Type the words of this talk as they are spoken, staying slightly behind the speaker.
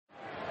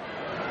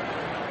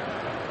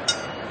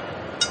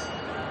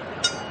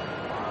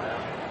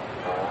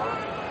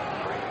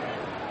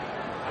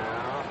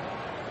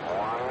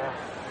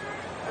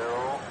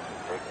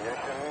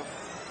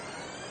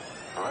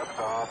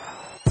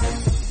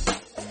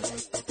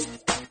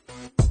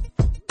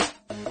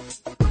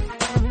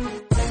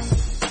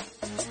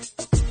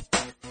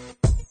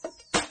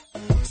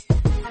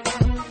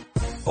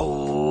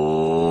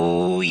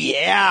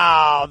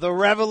The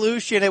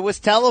Revolution, it was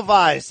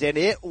televised, and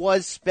it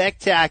was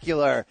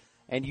spectacular.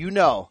 And you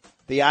know,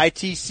 the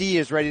ITC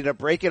is ready to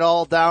break it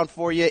all down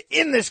for you.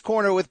 In this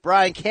corner with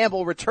Brian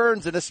Campbell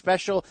returns in a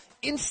special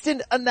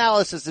instant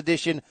analysis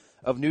edition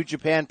of New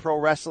Japan Pro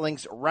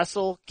Wrestling's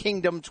Wrestle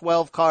Kingdom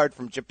 12 card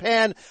from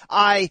Japan.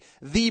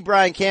 The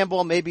Brian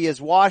Campbell, may be as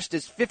washed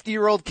as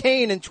 50-year-old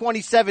Kane in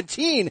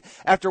 2017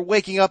 after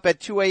waking up at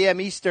 2 a.m.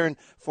 Eastern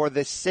for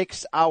this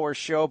 6-hour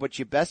show. But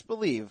you best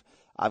believe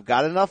I've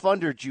got enough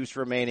underjuice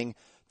remaining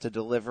to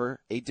deliver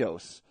a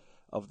dose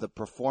of the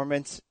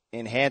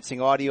performance-enhancing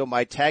audio.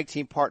 My tag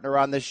team partner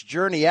on this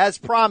journey, as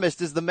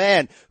promised, is the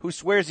man who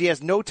swears he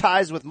has no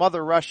ties with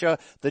Mother Russia,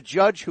 the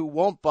judge who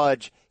won't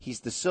budge. He's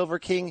the Silver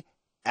King,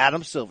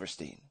 Adam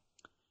Silverstein.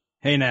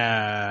 Hey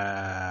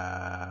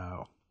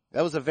now.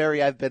 That was a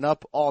very I've been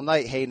up all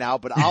night hey now,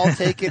 but I'll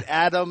take it,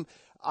 Adam.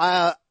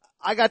 I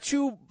got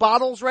two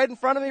bottles right in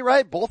front of me,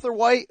 right? Both are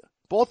white.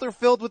 Both are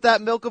filled with that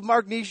milk of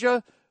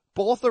magnesia.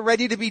 Both are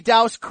ready to be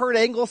doused Kurt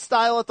Angle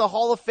style at the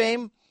Hall of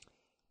Fame.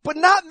 But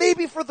not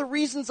maybe for the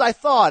reasons I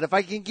thought. If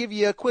I can give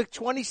you a quick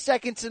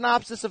 20-second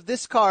synopsis of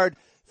this card,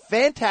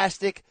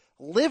 fantastic,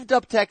 lived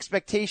up to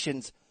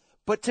expectations.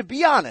 But to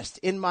be honest,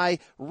 in my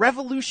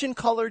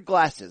revolution-colored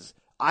glasses,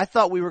 I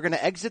thought we were going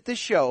to exit this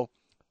show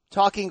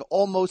talking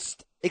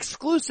almost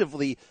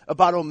exclusively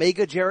about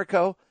Omega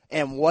Jericho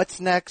and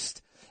what's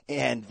next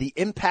and the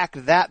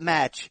impact that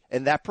match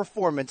and that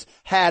performance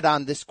had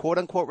on this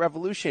quote-unquote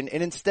revolution.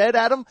 And instead,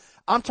 Adam,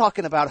 I'm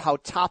talking about how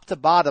top to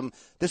bottom,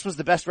 this was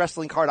the best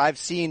wrestling card I've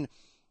seen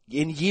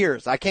in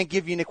years. I can't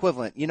give you an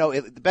equivalent. You know,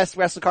 the best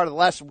wrestling card of the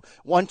last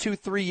 1, 2,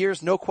 3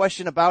 years, no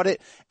question about it.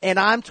 And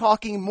I'm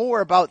talking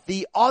more about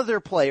the other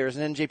players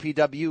in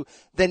NJPW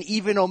than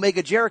even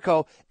Omega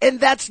Jericho. And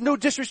that's no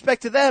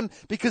disrespect to them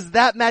because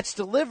that match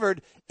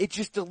delivered. It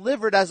just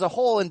delivered as a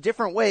whole in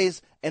different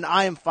ways. And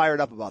I am fired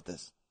up about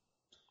this.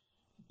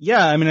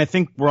 Yeah, I mean, I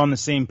think we're on the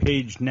same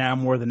page now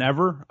more than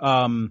ever.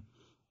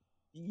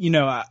 You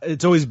know,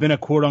 it's always been a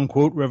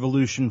quote-unquote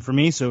revolution for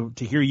me, so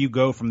to hear you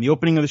go from the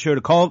opening of the show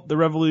to call it the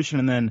revolution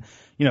and then,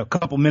 you know, a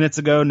couple minutes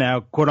ago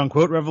now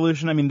quote-unquote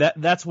revolution, I mean,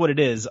 that's what it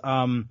is.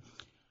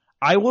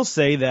 I will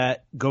say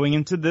that going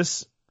into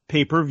this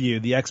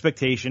pay-per-view, the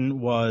expectation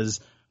was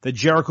that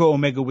Jericho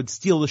Omega would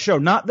steal the show.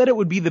 Not that it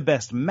would be the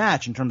best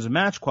match in terms of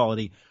match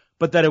quality,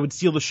 but that it would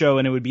steal the show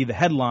and it would be the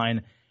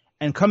headline.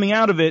 And coming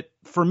out of it,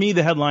 for me,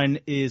 the headline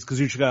is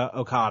Kazuchika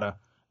Okada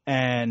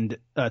and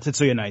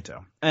Tetsuya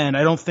Naito. And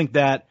I don't think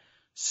that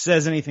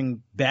says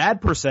anything bad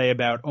per se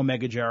about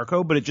Omega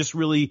Jericho, but it just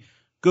really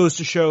goes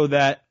to show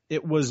that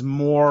it was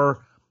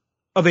more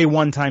of a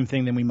one-time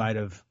thing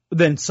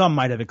than some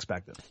might have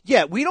expected.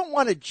 Yeah, we don't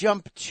want to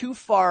jump too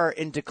far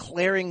in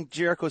declaring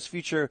Jericho's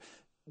future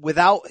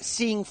without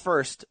seeing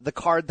first the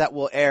card that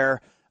will air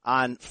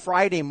on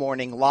Friday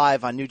morning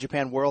live on New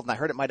Japan World, and I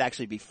heard it might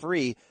actually be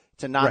free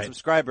to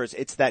non-subscribers.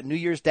 Right. It's that New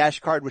Year's Dash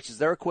card, which is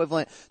their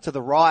equivalent to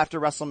the Raw after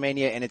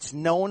WrestleMania, and it's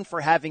known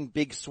for having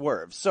big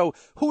swerves. So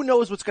who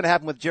knows what's going to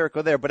happen with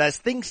Jericho there. But as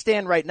things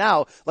stand right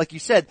now, like you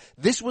said,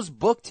 this was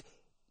booked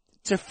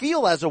to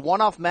feel as a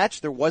one-off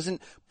match. There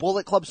wasn't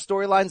Bullet Club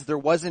storylines. There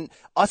wasn't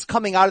us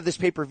coming out of this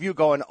pay-per-view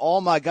going, oh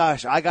my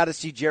gosh, I got to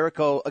see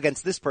Jericho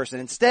against this person.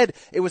 Instead,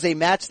 it was a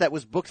match that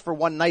was booked for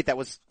one night that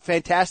was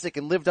fantastic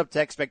and lived up to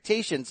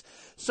expectations.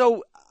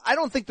 So I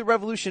don't think the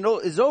revolution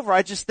is over.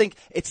 I just think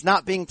it's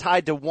not being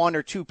tied to one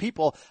or two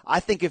people.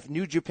 I think if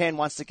New Japan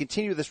wants to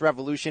continue this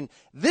revolution,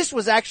 this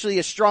was actually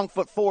a strong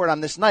foot forward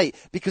on this night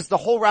because the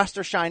whole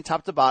roster shined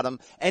top to bottom.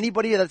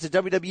 Anybody that's a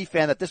WWE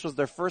fan that this was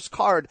their first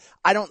card,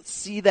 I don't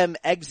see them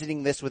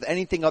exiting this with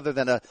anything other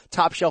than a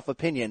top shelf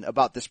opinion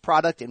about this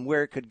product and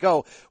where it could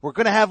go. We're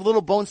going to have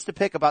little bones to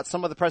pick about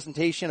some of the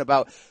presentation,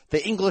 about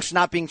the English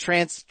not being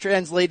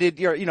translated,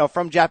 you know,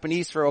 from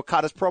Japanese for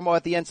Okada's promo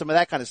at the end, some of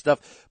that kind of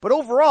stuff. But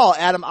overall,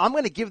 Adam, I'm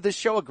going to give this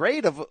show a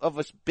grade of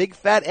a big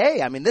fat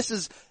A. I mean, this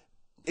is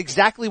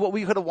exactly what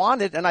we could have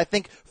wanted. And I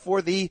think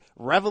for the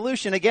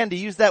revolution, again, to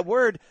use that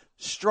word,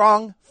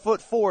 strong foot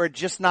forward,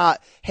 just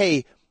not,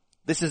 hey,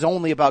 this is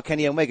only about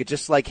Kenny Omega.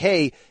 Just like,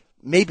 hey,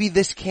 maybe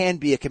this can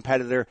be a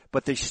competitor,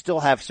 but they still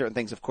have certain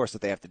things, of course,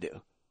 that they have to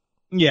do.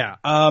 Yeah.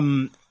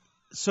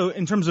 So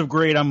in terms of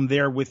grade, I'm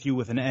there with you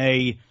with an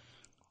A.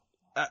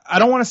 I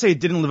don't want to say it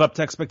didn't live up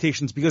to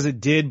expectations because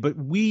it did, but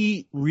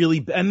we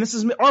really, and this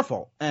is our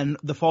fault and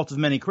the fault of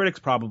many critics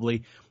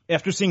probably,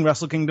 after seeing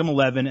Wrestle Kingdom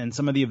 11 and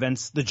some of the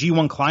events, the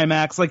G1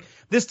 Climax, like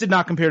this did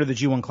not compare to the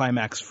G1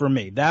 Climax for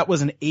me. That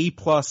was an A+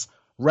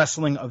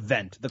 wrestling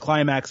event. The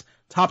Climax,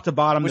 top to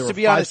bottom, which, there to were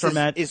be honest, 5-star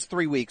match. is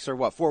 3 weeks or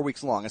what, 4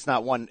 weeks long. It's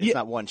not one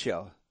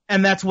show.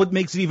 And that's what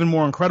makes it even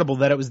more incredible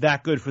that it was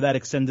that good for that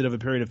extended of a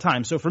period of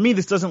time. So for me,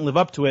 this doesn't live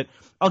up to it.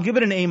 I'll give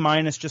it an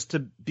A- just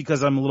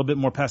because I'm a little bit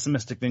more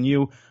pessimistic than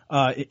you,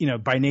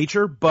 by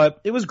nature, but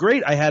it was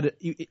great. I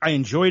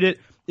enjoyed it.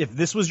 If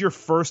this was your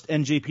first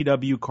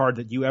NJPW card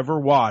that you ever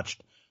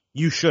watched,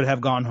 you should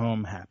have gone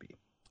home happy.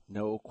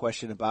 No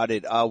question about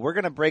it. We're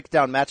going to break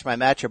down match by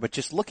match here, but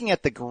just looking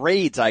at the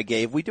grades I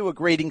gave, we do a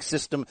grading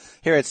system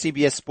here at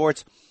CBS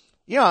Sports.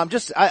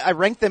 I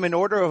rank them in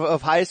order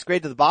of highest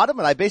grade to the bottom,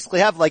 and I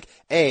basically have like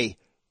A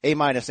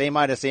minus, A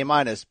minus, A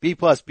minus, B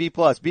plus, B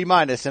plus, B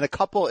minus, and a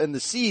couple in the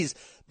C's.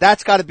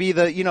 That's got to be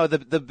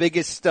the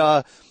biggest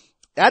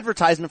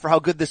advertisement for how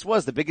good this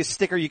was, the biggest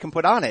sticker you can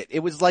put on it. It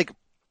was like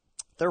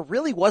there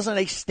really wasn't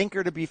a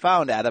stinker to be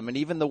found, Adam, and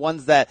even the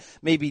ones that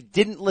maybe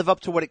didn't live up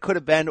to what it could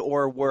have been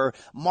or were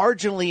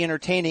marginally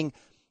entertaining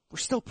were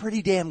still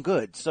pretty damn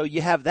good. So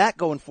you have that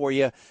going for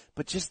you,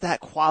 but just that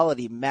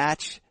quality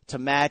match to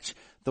match,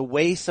 the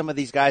way some of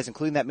these guys,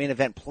 including that main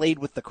event, played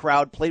with the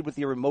crowd, played with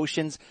your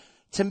emotions.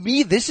 To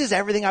me, this is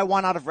everything I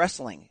want out of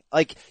wrestling.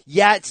 Like,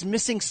 yeah, it's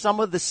missing some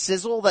of the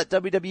sizzle that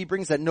WWE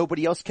brings that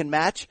nobody else can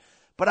match.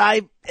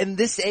 But in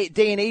this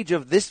day and age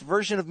of this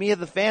version of me,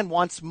 the fan,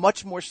 wants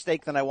much more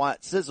steak than I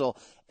want sizzle.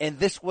 And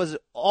this was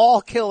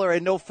all killer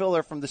and no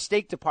filler from the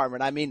steak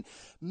department. I mean,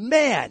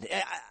 man,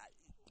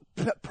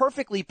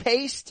 perfectly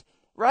paced,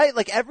 right?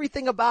 Like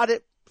everything about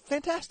it,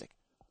 fantastic.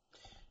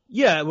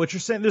 Yeah, what you're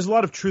saying, there's a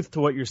lot of truth to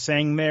what you're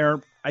saying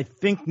there. I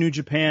think New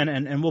Japan,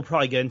 and we'll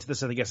probably get into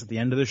this, I guess, at the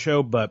end of the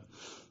show, but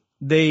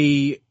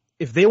if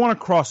they want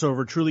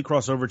to truly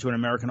cross over to an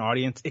American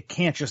audience, it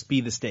can't just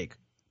be the steak.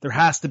 There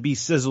has to be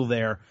sizzle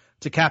there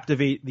to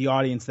captivate the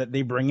audience that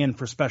they bring in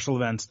for special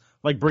events,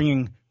 like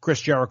bringing Chris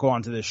Jericho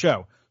onto this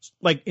show.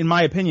 Like, in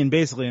my opinion,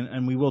 basically,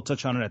 and we will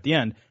touch on it at the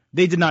end,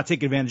 they did not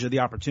take advantage of the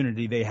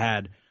opportunity they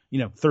had,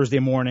 Thursday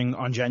morning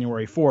on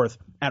January 4th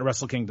at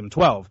Wrestle Kingdom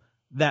 12.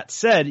 That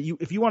said,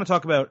 if you want to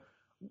talk about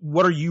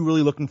what are you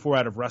really looking for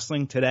out of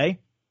wrestling today,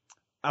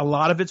 a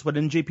lot of it's what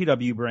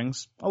NJPW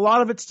brings. A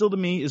lot of it still to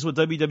me is what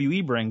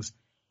WWE brings.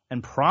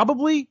 And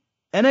probably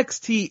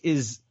NXT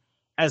is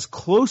as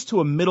close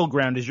to a middle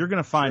ground as you're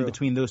going to find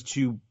between those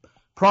two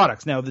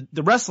products. Now,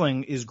 the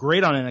wrestling is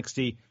great on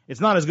NXT.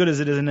 It's not as good as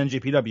it is in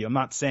NJPW. I'm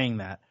not saying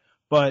that.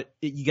 But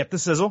you get the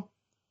sizzle.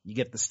 You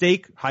get the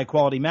steak,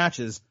 high-quality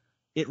matches.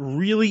 It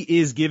really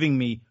is giving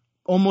me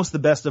almost the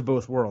best of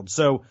both worlds.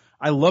 So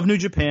I love New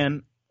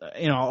Japan.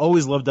 I'll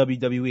always love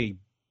WWE.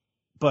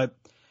 But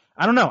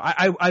I don't know.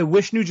 I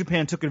wish New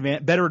Japan took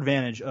better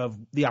advantage of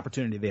the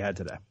opportunity they had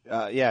today.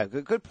 Yeah,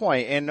 good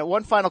point. And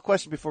one final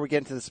question before we get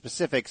into the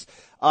specifics.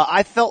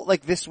 I felt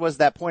like this was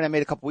that point I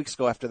made a couple weeks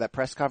ago after that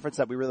press conference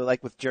that we really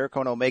liked with Jericho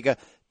and Omega.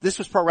 This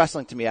was pro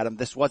wrestling to me, Adam.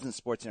 This wasn't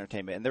sports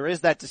entertainment. And there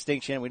is that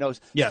distinction. We know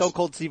Stone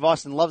Cold Steve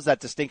Austin loves that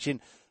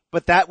distinction.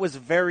 But that was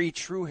very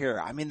true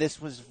here. I mean,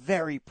 this was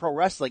very pro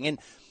wrestling. And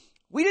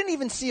we didn't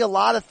even see a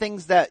lot of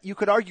things that you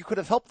could argue could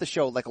have helped the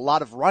show, like a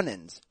lot of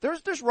run-ins.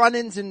 There's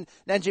run-ins in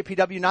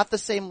NJPW, not the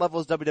same level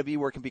as WWE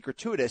where it can be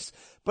gratuitous,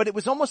 but it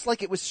was almost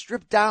like it was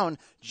stripped down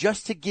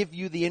just to give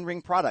you the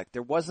in-ring product.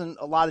 There wasn't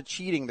a lot of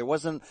cheating. There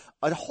wasn't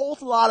a whole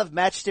lot of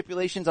match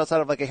stipulations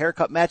outside of like a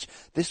haircut match.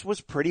 This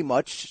was pretty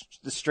much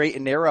the straight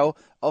and narrow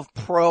of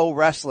pro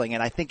wrestling,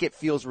 and I think it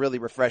feels really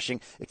refreshing.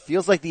 It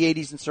feels like the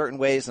 80s in certain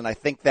ways, and I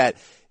think that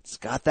it's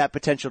got that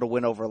potential to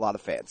win over a lot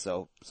of fans.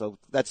 So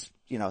that's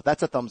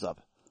a thumbs up.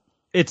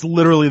 It's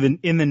literally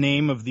in the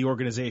name of the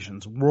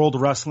organizations. World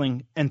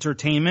Wrestling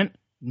Entertainment,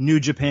 New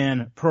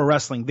Japan Pro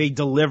Wrestling. They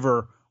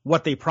deliver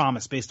what they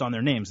promise based on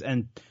their names.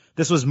 And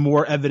this was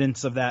more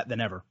evidence of that than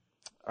ever.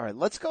 All right,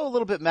 let's go a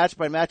little bit match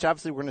by match.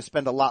 Obviously, we're going to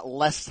spend a lot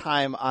less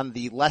time on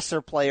the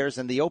lesser players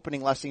and the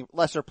opening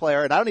lesser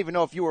player. And I don't even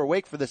know if you were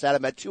awake for this,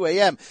 Adam, at 2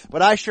 a.m.,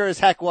 but I sure as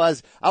heck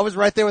was. I was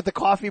right there with the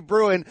coffee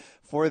brewing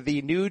for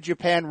the New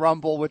Japan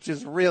Rumble, which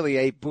is really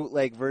a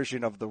bootleg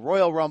version of the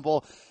Royal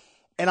Rumble.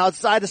 And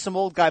outside of some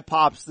old guy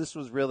pops, this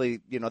was really,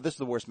 this is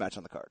the worst match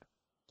on the card.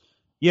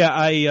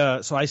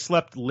 Yeah, so I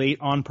slept late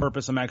on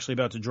purpose. I'm actually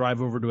about to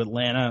drive over to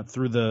Atlanta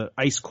through the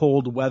ice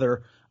cold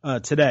weather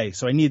today.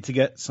 So I needed to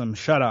get some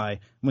shut eye.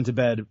 Went to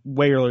bed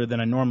way earlier than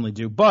I normally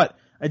do. But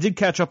I did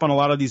catch up on a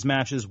lot of these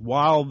matches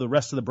while the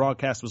rest of the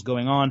broadcast was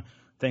going on,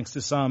 thanks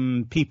to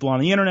some people on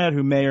the internet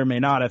who may or may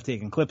not have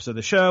taken clips of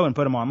the show and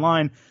put them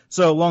online.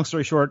 So long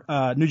story short,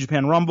 New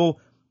Japan Rumble.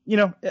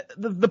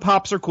 The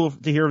pops are cool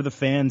to hear of the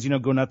fans,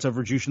 go nuts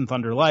over Jushin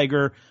Thunder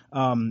Liger.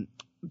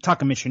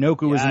 Taka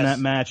Michinoku was in that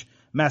match.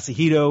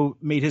 Masahito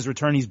made his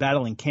return. He's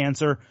battling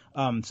cancer.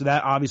 So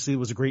that obviously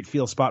was a great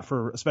feel spot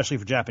especially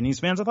for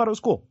Japanese fans. I thought it was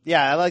cool.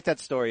 Yeah, I like that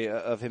story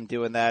of him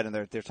doing that. And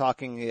they're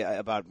talking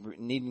about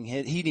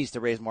he needs to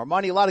raise more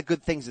money. A lot of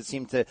good things that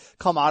seem to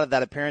come out of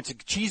that appearance.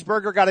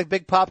 Cheeseburger got a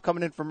big pop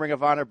coming in from Ring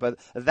of Honor, but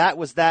that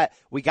was that.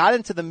 We got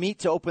into the meat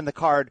to open the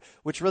card,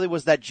 which really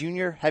was that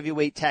junior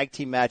heavyweight tag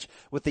team match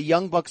with the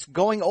Young Bucks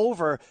going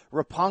over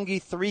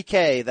Roppongi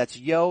 3K. That's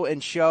Yo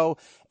and Sho.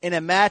 In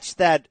a match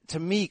that, to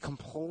me,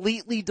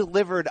 completely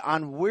delivered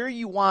on where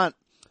you want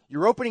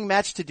your opening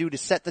match to do to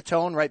set the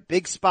tone, right?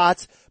 Big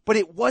spots. But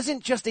it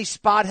wasn't just a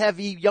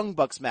spot-heavy Young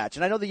Bucks match.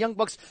 And I know the Young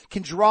Bucks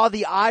can draw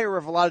the ire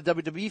of a lot of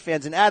WWE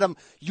fans. And Adam,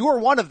 you're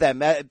one of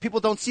them. People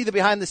don't see the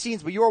behind the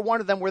scenes, but you're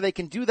one of them where they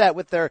can do that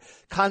with their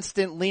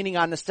constant leaning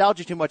on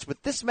nostalgia too much.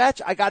 But this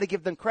match, I gotta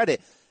give them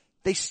credit.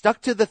 They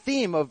stuck to the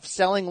theme of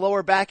selling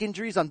lower back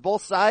injuries on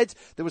both sides.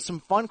 There was some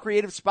fun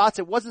creative spots.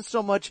 It wasn't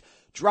so much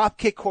drop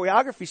kick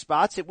choreography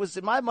spots. It was,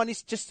 in my money,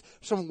 just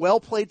some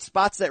well played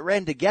spots that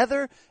ran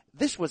together.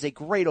 This was a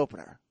great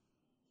opener.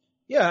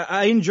 Yeah,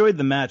 I enjoyed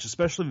the match,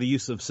 especially the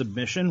use of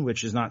submission,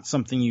 which is not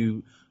something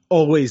you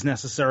always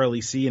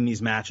necessarily see in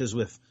these matches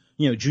with,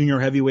 junior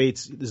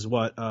heavyweights. This is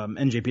what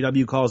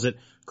NJPW calls it.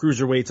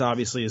 Cruiserweights,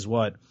 obviously, is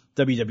what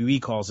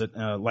WWE calls it,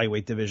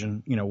 lightweight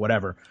division,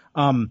 whatever.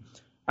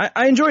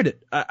 I enjoyed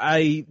it.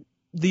 The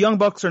Young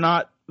Bucks are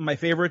not my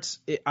favorites.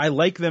 I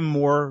like them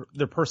more,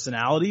 their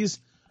personalities,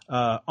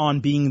 on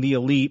being the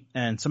elite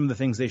and some of the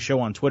things they show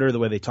on Twitter, the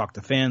way they talk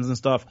to fans and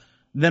stuff.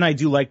 Then I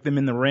do like them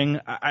in the ring.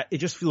 It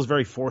just feels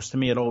very forced to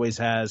me. It always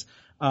has.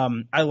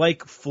 I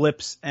like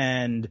flips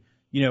and,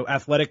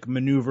 athletic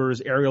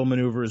maneuvers, aerial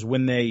maneuvers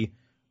when they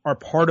are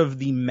part of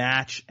the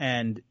match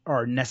and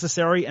are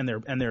necessary and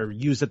they're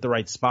used at the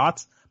right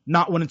spots.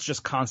 Not when it's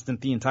just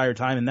constant the entire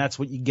time, and that's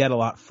what you get a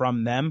lot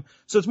from them.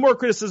 So it's more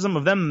criticism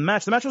of them than the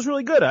match. The match was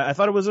really good. I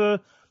thought it was a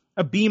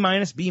B-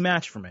 B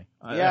match for me.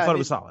 I thought it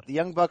was solid. The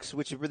Young Bucks,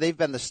 they've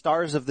been the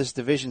stars of this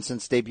division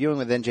since debuting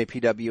with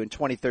NJPW in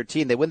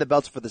 2013. They win the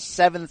belts for the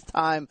 7th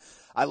time.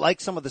 I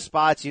like some of the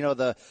spots,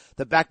 the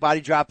back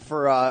body drop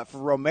for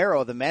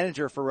Romero, the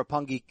manager for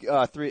Roppongi,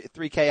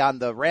 3K on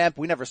the ramp.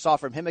 We never saw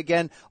from him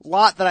again. A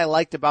lot that I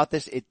liked about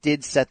this. It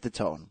did set the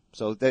tone.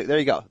 So there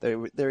you go.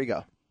 There you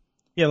go.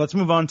 Yeah, let's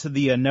move on to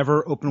the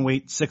Never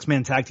Openweight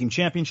 6-man tag team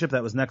championship.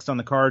 That was next on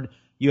the card.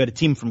 You had a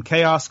team from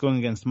Chaos going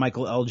against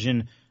Michael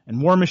Elgin and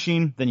War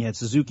Machine. Then you had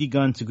Suzuki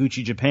Gun,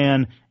 Taguchi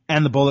Japan,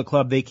 and the Bullet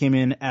Club. They came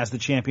in as the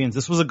champions.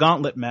 This was a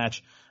gauntlet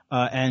match.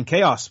 And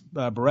Chaos,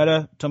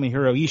 Beretta,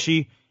 Tomohiro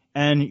Ishii,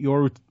 and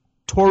your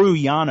Toru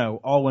Yano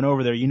all went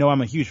over there.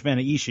 I'm a huge fan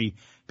of Ishii.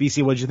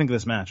 BC, what did you think of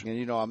this match?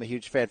 And I'm a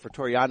huge fan for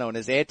Toru Yano and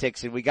his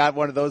antics, and we got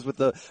one of those with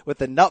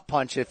the nut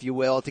punch, if you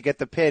will, to get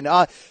the pin.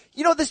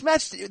 This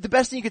match, the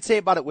best thing you could say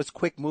about it was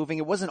quick moving.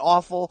 It wasn't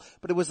awful,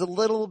 but it was a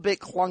little bit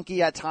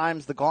clunky at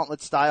times, the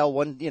gauntlet style.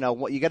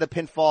 You get a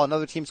pinfall,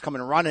 another team's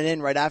coming running in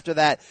right after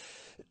that.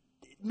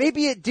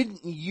 Maybe it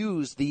didn't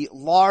use the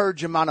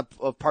large amount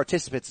of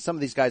participants. Some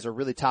of these guys are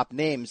really top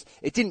names.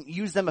 It didn't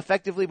use them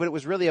effectively, but it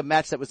was really a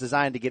match that was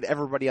designed to get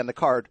everybody on the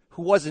card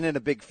who wasn't in a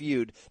big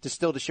feud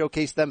to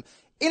showcase them.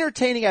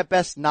 Entertaining at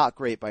best, not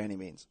great by any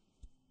means.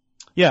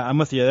 Yeah, I'm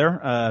with you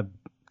there.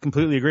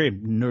 Completely agree.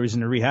 No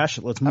reason to rehash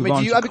it. Let's move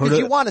on. Because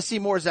you want to see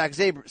more Zack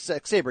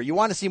Sabre. You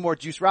want to see more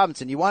Juice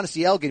Robinson. You want to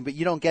see Elgin, but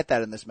you don't get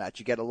that in this match.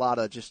 You get a lot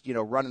of just,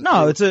 running.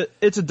 No, through.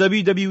 it's a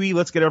WWE.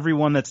 Let's get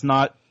everyone that's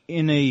not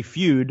in a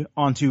feud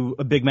onto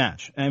a big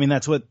match. I mean,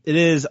 that's what it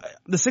is.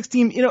 The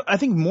 6-team, I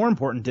think more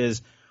important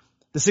is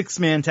the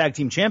 6-man tag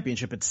team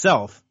championship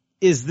itself.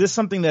 Is this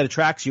something that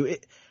attracts you?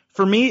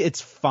 For me,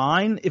 it's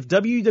fine. If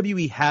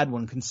WWE had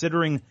one,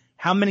 considering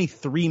how many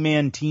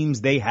 3-man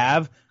teams they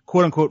have,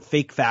 quote unquote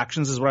fake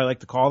factions is what I like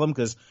to call them,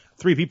 because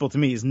 3 people to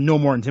me is no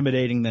more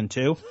intimidating than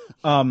 2.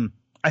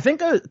 I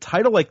think a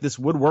title like this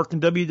would work in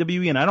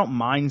WWE, and I don't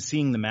mind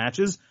seeing the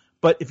matches,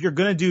 but if you're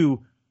going to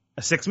do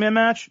a 6-man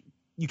match,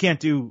 you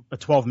can't do a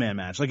 12-man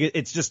match. Like,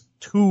 it's just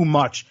too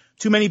much,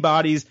 too many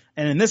bodies,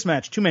 and in this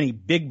match, too many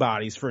big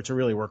bodies for it to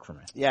really work for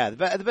me. Yeah,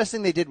 the best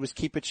thing they did was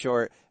keep it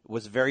short,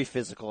 was very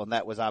physical, and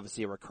that was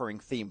obviously a recurring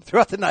theme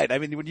throughout the night. I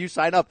mean, when you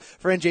sign up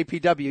for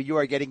NJPW, you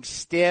are getting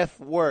stiff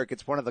work.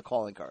 It's one of the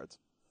calling cards.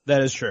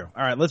 That is true.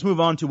 All right, let's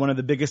move on to one of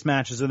the biggest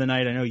matches of the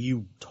night. I know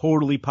you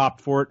totally popped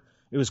for it.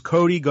 It was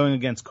Cody going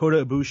against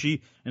Kota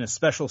Ibushi in a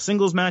special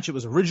singles match. It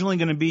was originally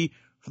going to be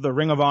for the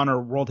Ring of Honor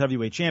World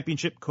Heavyweight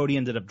Championship. Cody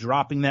ended up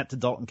dropping that to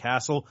Dalton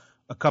Castle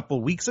a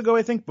couple weeks ago,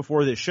 I think,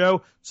 before this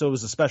show. So it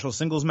was a special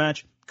singles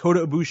match.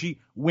 Kota Ibushi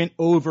went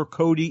over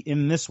Cody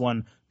in this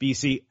one.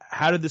 BC,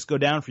 how did this go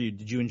down for you?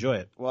 Did you enjoy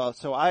it? Well,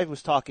 so I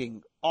was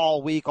talking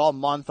all week, all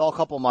month, all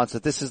couple months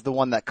that this is the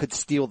one that could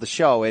steal the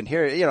show. And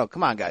here,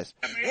 come on, guys.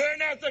 We're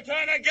not the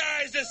kind of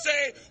guys to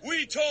say,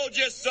 we told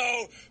you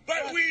so,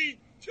 but we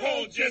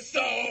told you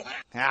so.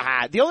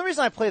 The only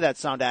reason I play that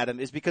sound, Adam,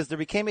 is because there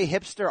became a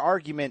hipster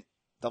argument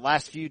the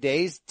last few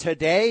days,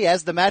 today,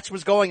 as the match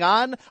was going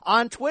on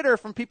Twitter,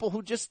 from people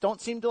who just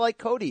don't seem to like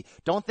Cody,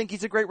 don't think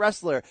he's a great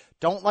wrestler,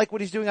 don't like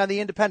what he's doing on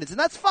the independents. And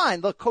that's fine.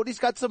 Look, Cody's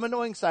got some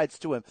annoying sides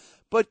to him.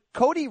 But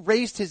Cody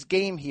raised his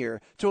game here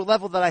to a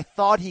level that I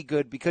thought he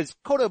could, because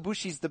Kota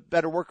Ibushi's the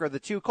better worker of the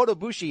two. Kota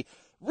Ibushi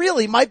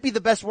really might be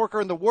the best worker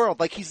in the world.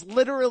 Like, he's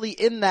literally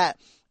in that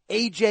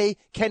AJ,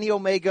 Kenny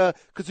Omega,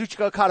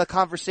 Kazuchika Okada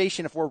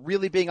conversation, if we're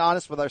really being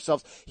honest with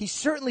ourselves. He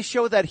certainly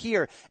showed that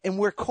here. And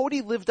where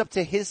Cody lived up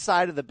to his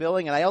side of the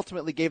billing, and I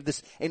ultimately gave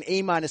this an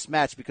A-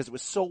 match because it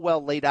was so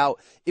well laid out,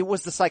 it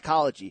was the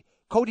psychology.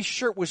 Cody's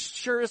shirt was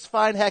sure as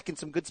fine heck in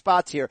some good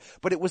spots here,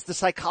 but it was the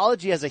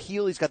psychology as a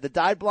heel. He's got the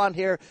dyed blonde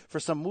hair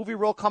for some movie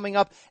role coming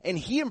up, and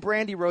he and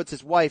Brandy Rhodes,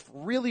 his wife,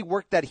 really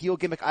worked that heel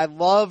gimmick. I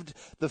loved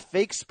the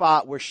fake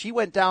spot where she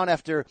went down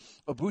after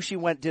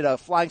Ibushi did a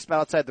flying spot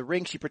outside the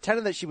ring. She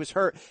pretended that she was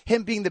hurt.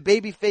 Him being the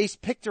baby face,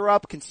 picked her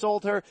up,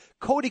 consoled her.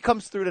 Cody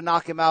comes through to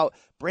knock him out.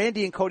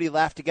 Brandy and Cody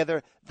laugh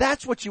together.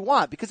 That's what you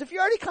want, because if you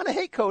already kind of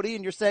hate Cody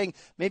and you're saying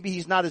maybe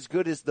he's not as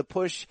good as the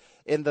push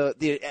and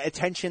the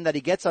attention that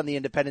he gets on the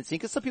independent scene,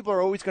 because some people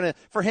are always going to,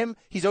 for him,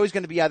 he's always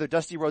going to be either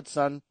Dusty Rhodes'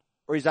 son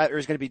or he's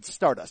going to be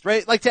Stardust,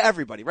 right? Like to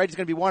everybody, right? He's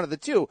going to be one of the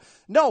two.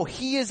 No,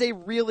 he is a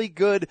really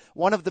good,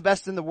 one of the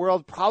best in the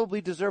world,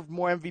 probably deserved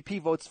more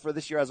MVP votes for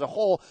this year as a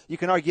whole. You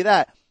can argue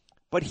that.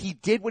 But he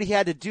did what he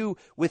had to do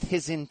with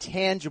his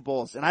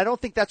intangibles. And I don't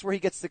think that's where he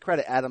gets the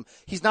credit, Adam.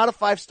 He's not a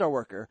 5-star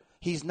worker.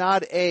 He's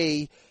not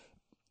a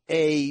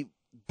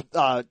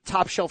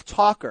top shelf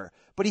talker,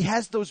 but he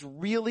has those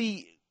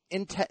really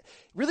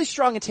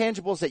strong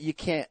intangibles that you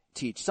can't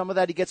teach. Some of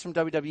that he gets from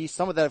WWE.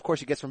 Some of that, of course,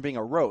 he gets from being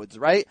a Rhodes,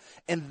 right?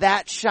 And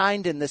that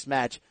shined in this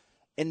match.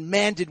 And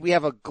man, did we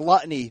have a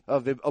gluttony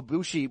of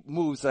Ibushi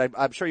moves that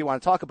I'm sure you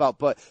want to talk about.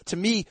 But to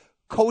me,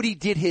 Cody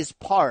did his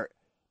part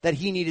that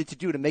he needed to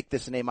do to make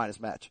this an A-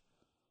 match.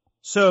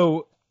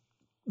 So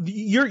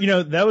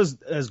that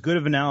was as good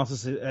of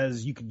analysis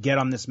as you could get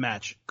on this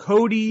match.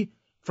 Cody,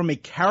 from a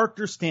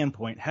character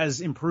standpoint,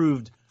 has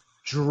improved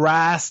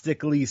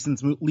drastically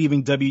since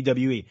leaving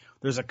WWE.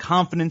 There's a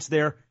confidence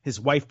there. His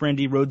wife,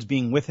 Brandy Rhodes,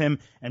 being with him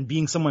and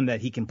being someone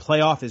that he can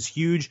play off is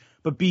huge.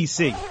 But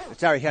BC.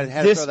 Sorry, had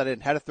to throw that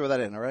in. Had to throw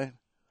that in, all right?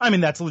 I mean,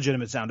 that's a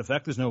legitimate sound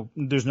effect. There's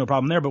no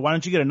problem there. But why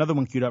don't you get another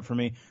one queued up for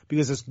me?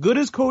 Because as good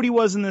as Cody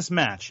was in this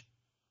match,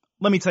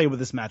 let me tell you what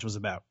this match was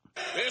about.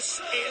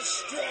 This is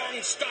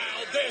strong style.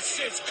 This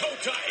is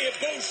Kota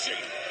Ibushi.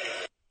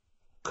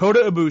 Kota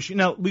Ibushi.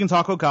 Now, we can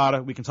talk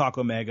Okada. We can talk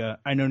Omega.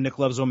 I know Nick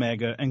loves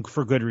Omega, and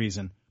for good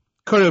reason.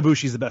 Kota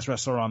Ibushi is the best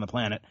wrestler on the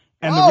planet.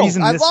 And the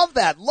reason I love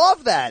that.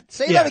 Love that.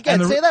 Say that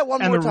again. Say that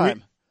one more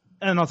time.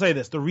 And I'll tell you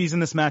this. The reason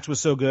this match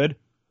was so good,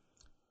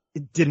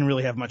 it didn't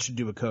really have much to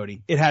do with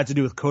Cody. It had to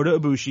do with Kota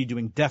Ibushi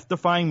doing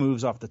death-defying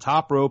moves off the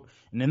top rope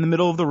and in the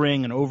middle of the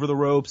ring and over the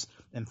ropes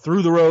and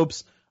through the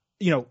ropes,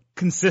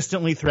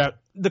 consistently throughout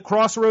the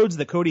crossroads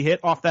that Cody hit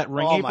off that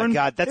ring apron. Oh my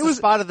God. That's the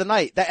spot of the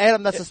night.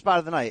 That's the spot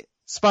of the night.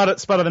 Spot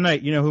of the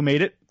night. You know who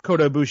made it?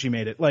 Kota Ibushi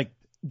made it.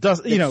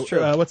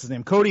 What's his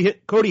name? Cody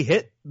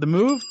hit the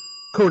move.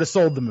 Kota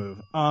sold the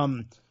move.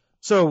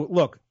 So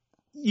look,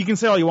 you can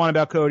say all you want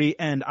about Cody,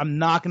 and I'm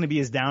not going to be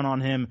as down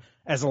on him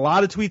as a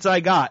lot of tweets I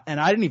got, and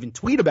I didn't even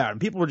tweet about him.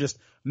 People were just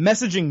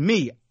messaging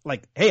me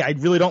like, hey, I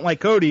really don't like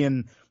Cody,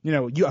 and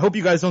I hope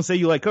you guys don't say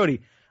you like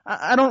Cody.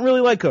 I don't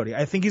really like Cody.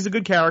 I think he's a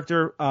good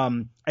character.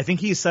 I think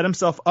he's set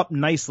himself up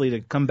nicely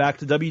to come back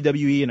to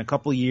WWE in a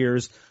couple of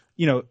years,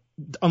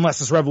 unless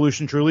this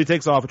Revolution truly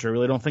takes off, which I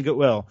really don't think it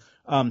will,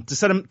 to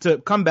set him to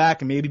come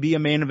back and maybe be a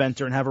main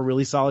eventer and have a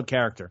really solid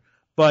character.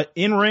 But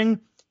in ring,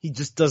 he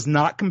just does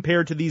not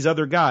compare to these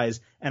other guys.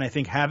 And I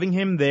think having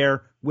him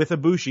there with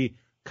Ibushi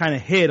kind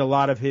of hid a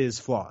lot of his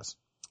flaws.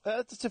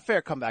 That's a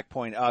fair comeback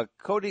point.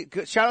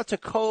 Shout out to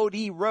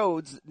Cody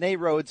Rhodes, Nay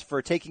Rhodes,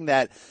 for taking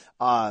that,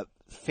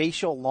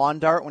 facial lawn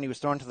dart when he was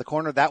thrown to the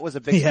corner. That was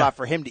a big spot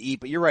for him to eat.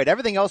 But you're right.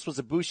 Everything else was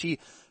Ibushi,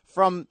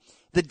 from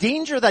the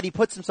danger that he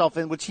puts himself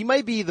in, which he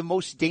might be the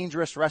most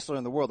dangerous wrestler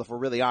in the world, if we're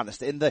really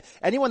honest.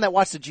 Anyone that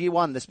watched the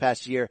G1 this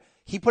past year,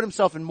 he put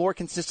himself in more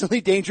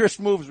consistently dangerous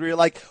moves where you're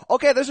like,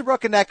 okay, there's a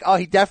broken neck. Oh,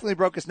 he definitely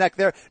broke his neck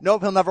there.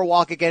 Nope, he'll never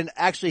walk again.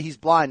 Actually, he's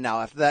blind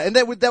now after that. And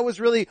that was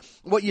really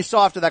what you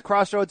saw after that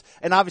crossroads.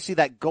 And obviously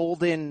that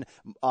golden,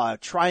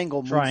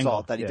 triangle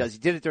moonsault that he does. He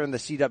did it during the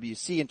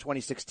CWC in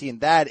 2016.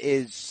 That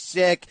is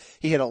sick.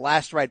 He hit a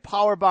last ride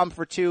powerbomb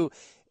for 2.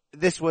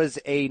 This was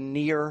a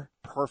near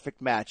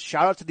perfect match.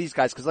 Shout out to these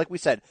guys, because like we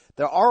said,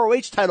 the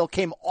ROH title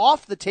came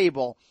off the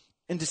table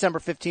in December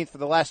 15th for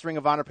the last Ring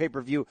of Honor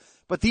pay-per-view.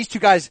 But these two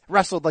guys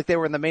wrestled like they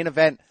were in the main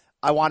event.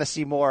 I want to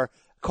see more.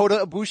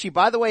 Kota Ibushi,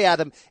 by the way,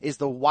 Adam, is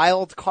the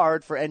wild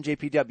card for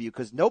NJPW,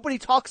 because nobody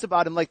talks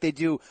about him like they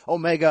do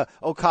Omega,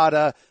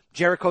 Okada,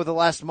 Jericho the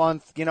last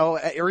month,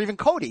 or even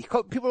Cody.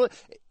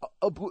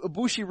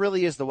 Ibushi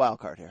really is the wild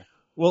card here.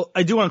 Well,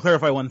 I do want to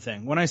clarify one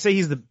thing. When I say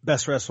he's the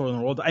best wrestler in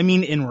the world, I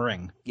mean in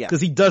ring. Yeah.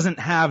 Because he doesn't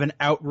have an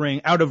out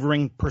of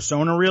ring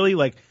persona, really.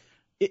 Like,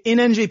 in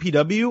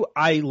NJPW,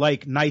 I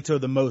like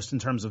Naito the most in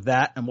terms of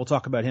that, and we'll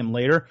talk about him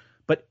later.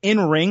 But in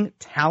ring,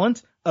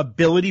 talent,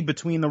 ability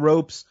between the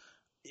ropes,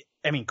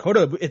 I mean,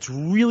 Kota, it's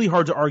really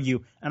hard to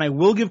argue. And I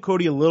will give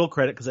Cody a little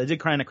credit, because I did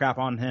kind of crap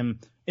on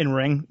him in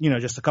ring,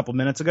 just a couple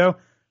minutes ago.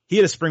 He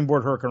had a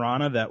springboard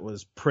hurricanrana that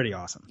was pretty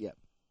awesome. Yeah.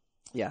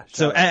 Yeah.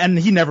 So, and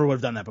he never would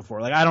have done that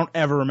before. Like, I don't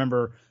ever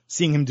remember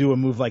seeing him do a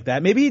move like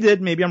that. Maybe he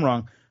did. Maybe I'm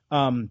wrong.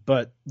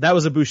 But that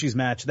was Ibushi's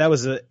match. That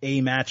was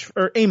A match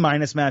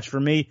for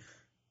me.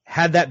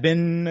 Had that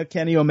been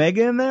Kenny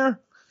Omega in there,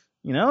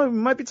 we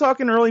might be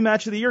talking early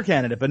match of the year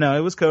candidate. But no,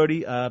 it was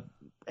Cody. A-,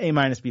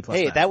 B+.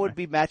 Hey, that would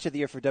be match of the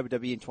year for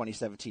WWE in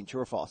 2017.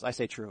 True or false? I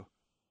say true.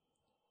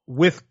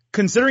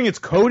 Considering it's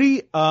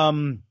Cody,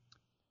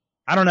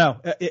 I don't know.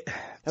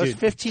 That was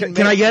 15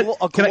 Can I get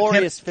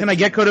Can I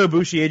get Kota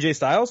Ibushi, AJ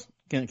Styles?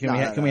 Can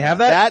we have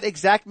that? That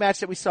exact match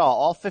that we saw,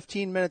 all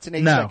 15 minutes and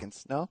 8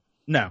 seconds. No?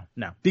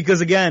 No.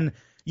 Because again,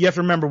 you have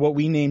to remember what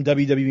we named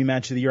WWE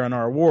Match of the Year on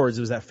our awards.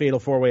 It was that Fatal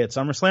 4-Way at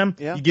SummerSlam.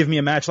 Yeah. You give me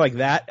a match like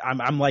that,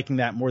 I'm liking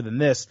that more than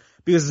this.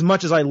 Because as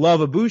much as I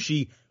love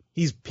Ibushi,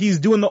 he's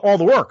doing all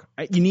the work.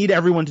 You need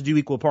everyone to do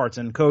equal parts.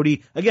 And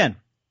Cody, again,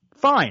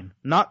 fine,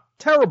 not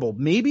terrible.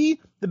 Maybe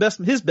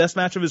his best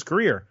match of his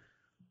career.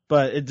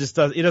 but it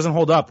doesn't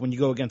hold up when you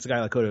go against a guy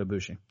like Kota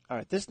Ibushi. All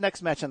right, this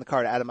next match on the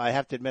card, Adam, I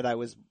have to admit I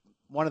was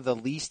one of the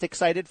least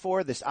excited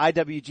for, this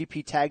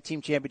IWGP Tag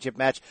Team Championship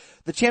match.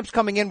 The champs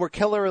coming in were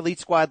Killer Elite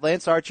Squad,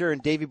 Lance Archer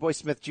and Davey Boy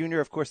Smith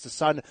Jr., of course, the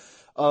son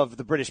of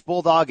the British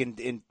Bulldog,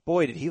 and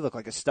boy, did he look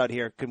like a stud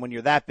here. When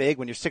you're that big,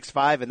 when you're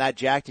 6'5" and that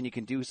jacked, and you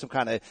can do some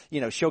kind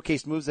of,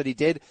 showcase moves that he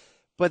did.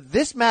 But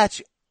this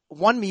match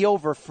won me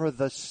over for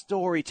the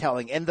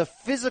storytelling and the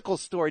physical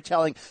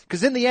storytelling,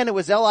 because in the end it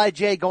was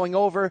LIJ going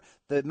over.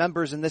 The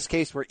members in this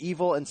case were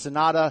Evil and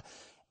Sonata.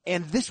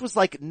 And this was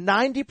like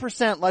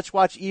 90% let's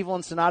watch Evil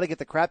and Sonata get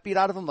the crap beat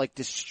out of them, like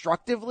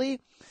destructively.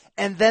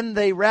 And then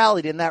they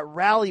rallied, and that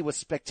rally was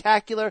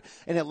spectacular,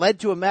 and it led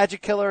to a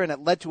Magic Killer, and it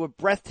led to a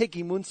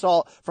breathtaking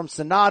moonsault from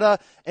Sonata,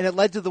 and it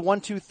led to the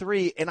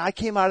 1-2-3, and I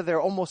came out of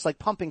there almost like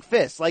pumping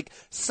fists, like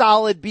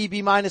solid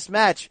BB minus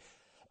match.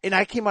 And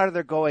I came out of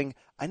there going,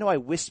 I know I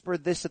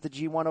whispered this at the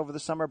G1 over the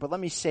summer, but let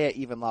me say it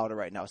even louder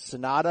right now.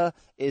 Sonata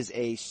is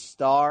a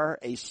star,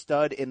 a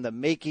stud in the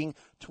making,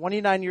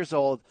 29 years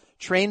old,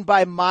 trained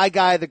by my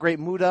guy, the Great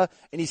Muta,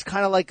 and he's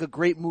kind of like a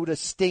Great Muta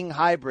Sting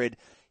hybrid.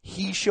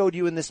 He showed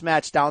you in this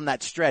match down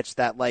that stretch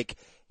that, like,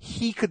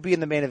 he could be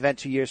in the main event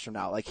 2 years from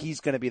now. Like, he's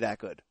going to be that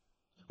good.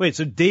 Wait,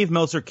 so Dave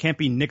Meltzer can't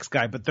be Nick's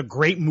guy, but the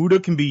Great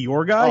Muta can be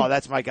your guy? Oh,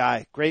 that's my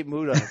guy. Great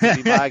Muta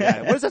can be my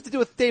guy. What does that have to do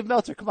with Dave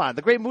Meltzer? Come on.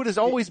 The Great Muta's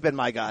always been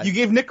my guy. You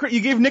gave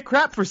Nick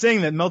crap for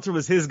saying that Meltzer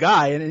was his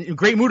guy, and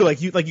Great Muta, like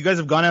you guys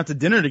have gone out to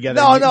dinner together.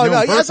 No.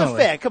 As a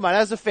fan. Come on,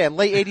 as a fan.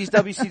 Late 80s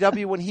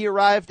WCW, when he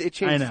arrived, it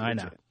changed. I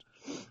know.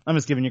 I'm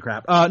just giving you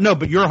crap. No,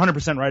 but you're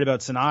 100% right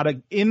about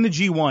Sonata. In the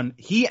G1,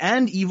 he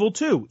and Evil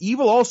too.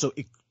 Evil also,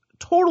 it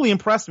totally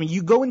impressed me.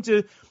 You go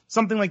into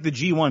something like the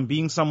G1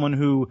 being someone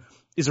who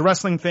is a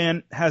wrestling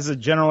fan, has a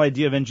general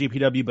idea of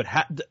NJPW, but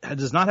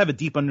does not have a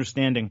deep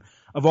understanding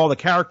of all the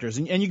characters.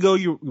 And you go,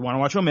 you want to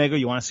watch Omega,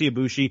 you want to see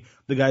Ibushi,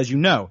 the guys you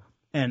know.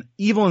 And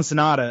Evil and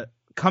Sonata,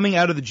 coming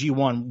out of the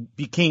G1,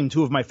 became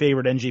two of my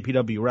favorite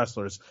NJPW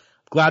wrestlers.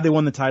 Glad they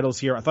won the titles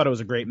here. I thought it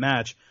was a great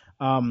match.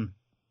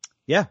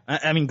 Yeah,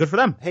 I mean, good for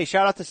them. Hey,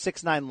 shout out to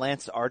 6'9"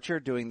 Lance Archer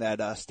doing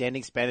that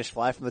standing Spanish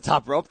fly from the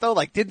top rope, though.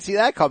 Like, didn't see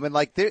that coming.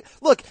 Like,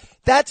 look,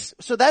 that's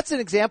an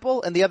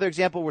example, and the other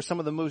example were some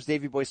of the moves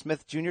Davey Boy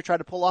Smith Jr. tried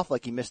to pull off,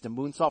 like he missed a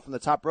moonsault from the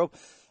top rope.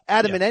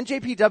 Adam, in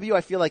NJPW,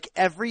 I feel like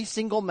every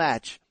single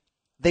match,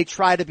 they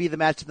try to be the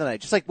match of the night.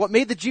 Just like what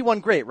made the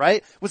G1 great,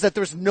 right? Was that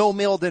there's no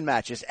mailed-in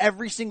matches.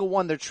 Every single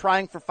one, they're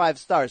trying for 5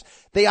 stars.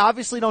 They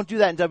obviously don't do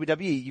that in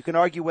WWE. You can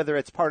argue whether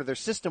it's part of their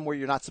system where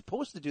you're not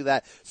supposed to do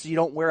that so you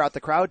don't wear out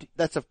the crowd.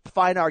 That's a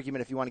fine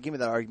argument if you want to give me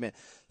that argument.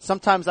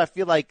 Sometimes I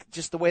feel like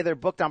just the way they're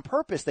booked on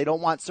purpose, they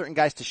don't want certain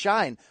guys to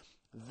shine.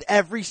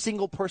 Every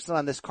single person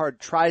on this card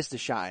tries to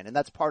shine, and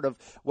that's part of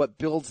what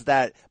builds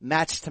that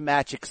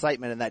match-to-match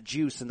excitement and that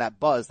juice and that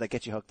buzz that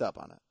gets you hooked up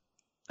on it.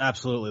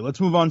 Absolutely.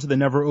 Let's move on to the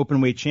Never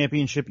Openweight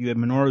Championship. You had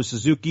Minoru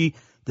Suzuki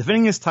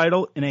defending his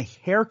title in a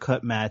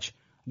haircut match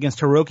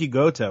against Hiroki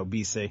Goto,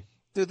 BC.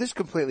 Dude, this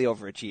completely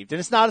overachieved. And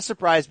it's not a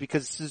surprise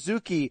because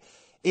Suzuki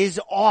is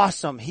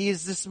awesome. He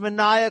is this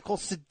maniacal,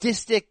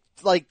 sadistic,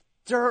 like,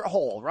 dirt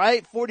hole,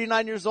 right?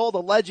 49 years old, a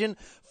legend,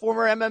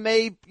 former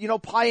MMA,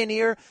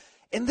 pioneer.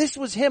 And this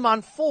was him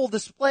on full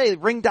display.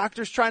 Ring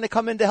doctor's trying to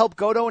come in to help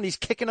Goto and he's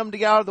kicking him to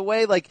get out of the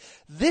way. Like,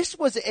 this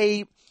was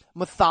a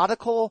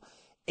methodical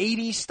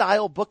 80s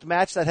style booked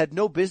match that had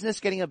no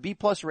business getting a B+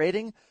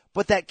 rating,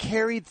 but that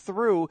carried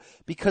through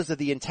because of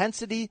the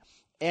intensity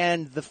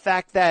and the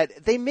fact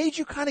that they made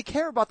you kind of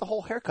care about the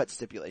whole haircut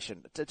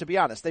stipulation, to be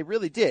honest. They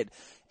really did.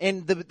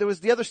 And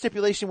the other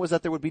stipulation was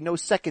that there would be no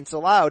seconds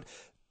allowed.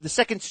 The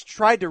seconds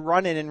tried to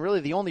run in, and really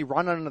the only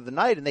run in of the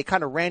night, and they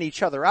kind of ran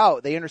each other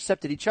out. They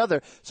intercepted each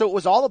other. So it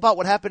was all about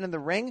what happened in the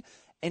ring.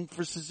 And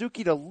for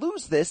Suzuki to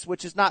lose this,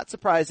 which is not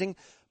surprising,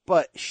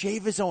 but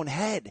shave his own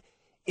head,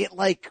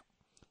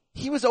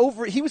 he was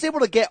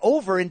able to get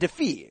over in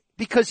defeat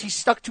because he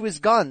stuck to his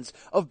guns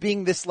of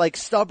being this like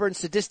stubborn,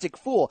 sadistic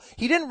fool.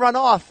 He didn't run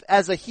off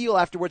as a heel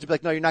afterwards and be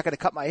like, no, you're not going to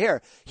cut my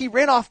hair. He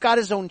ran off, got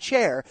his own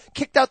chair,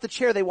 kicked out the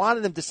chair they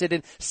wanted him to sit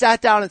in,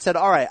 sat down and said,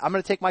 all right, I'm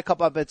going to take my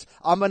cup of bits.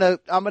 I'm going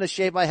to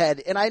shave my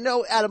head. And I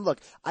know, Adam, look,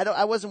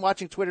 I wasn't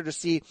watching Twitter to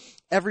see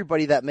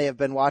everybody that may have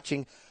been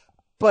watching,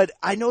 but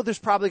I know there's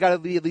probably got to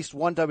be at least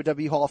one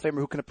WWE Hall of Famer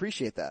who can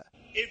appreciate that.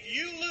 If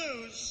you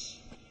lose,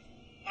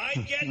 I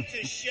get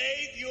to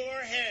shave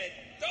your head.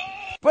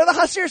 Oh! But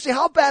seriously,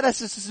 how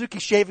badass is Suzuki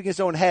shaving his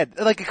own head?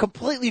 Like, it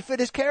completely fit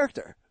his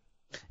character.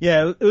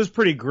 Yeah, it was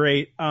pretty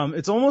great.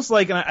 It's almost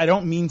like, and I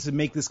don't mean to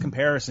make this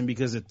comparison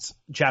because it's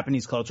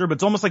Japanese culture, but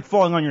it's almost like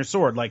falling on your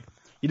sword. Like,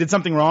 you did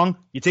something wrong,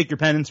 you take your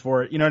penance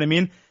for it, you know what I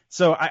mean?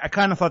 So I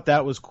kind of thought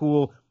that was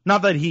cool.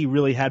 Not that he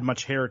really had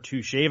much hair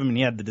to shave. I mean,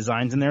 he had the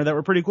designs in there that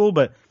were pretty cool,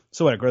 but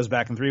so what, it grows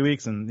back in 3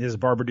 weeks and his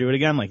barber do it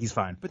again? Like, he's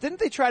fine. But didn't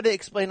they try to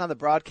explain on the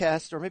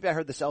broadcast, or maybe I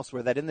heard this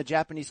elsewhere, that in the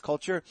Japanese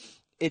culture,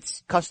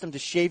 it's custom to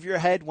shave your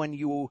head when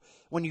you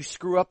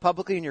screw up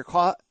publicly and you're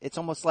caught? It's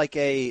almost like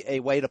a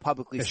way to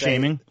publicly say.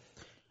 Shaming?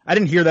 I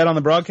didn't hear that on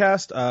the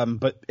broadcast,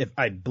 but if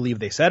I believe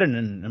they said it,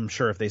 and I'm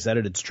sure if they said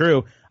it, it's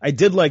true. I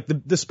did like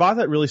the spot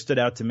that really stood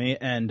out to me,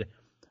 and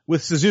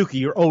with Suzuki,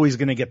 you're always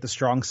going to get the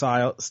strong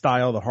style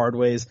the hard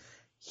ways.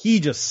 He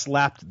just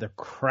slapped the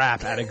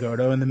crap out of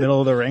Goto in the middle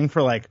of the ring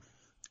for like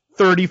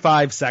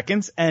 35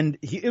 seconds. And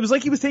it was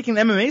like he was taking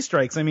MMA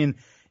strikes. I mean,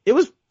 it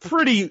was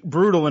pretty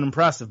brutal and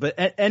impressive, but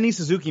any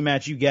Suzuki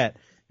match you get,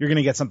 you're going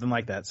to get something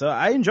like that. So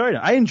I enjoyed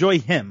it. I enjoy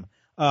him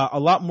a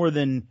lot more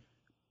than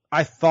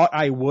I thought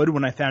I would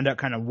when I found out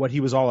kind of what he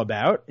was all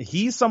about.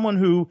 He's someone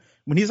who,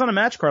 when he's on a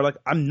match card, like,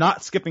 I'm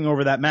not skipping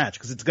over that match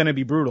because it's going to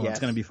be brutal. Yes. It's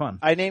going to be fun.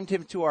 I named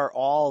him to our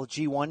all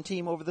G1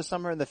 team over the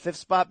summer in the 5th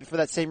spot for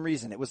that same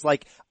reason. It was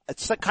like,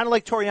 it's kind of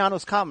like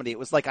Toriano's comedy. It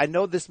was like, I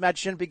know this match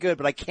shouldn't be good,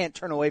 but I can't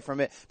turn away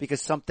from it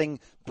because something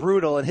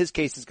brutal in his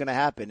case is going to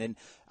happen. And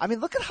I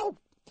mean, look at how,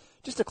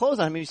 just to close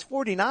on him, he's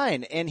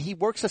 49 and he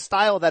works a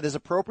style that is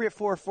appropriate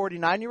for a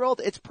 49-year-old.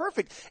 It's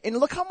perfect. And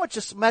look how much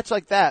a match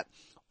like that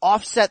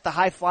offset the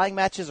high flying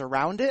matches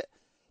around it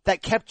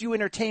that kept you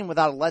entertained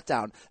without a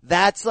letdown.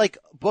 That's like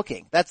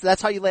booking.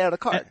 That's how you lay out a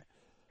card.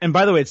 And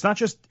by the way, it's not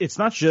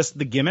just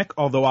the gimmick,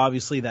 although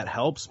obviously that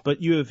helps,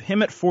 but you have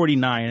him at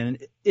 49,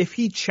 and if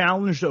he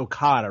challenged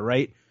Okada,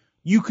 right,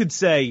 you could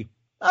say,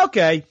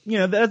 okay, you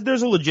know,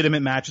 there's a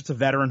legitimate match. It's a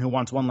veteran who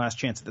wants one last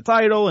chance at the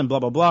title and blah,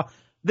 blah, blah.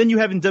 Then you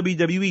have in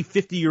WWE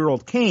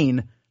 50-year-old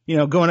Kane, you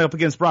know, going up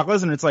against Brock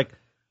Lesnar. It's like,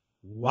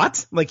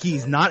 what? Like,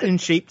 he's not in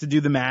shape to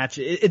do the match.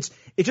 It's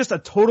just a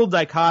total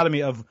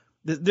dichotomy of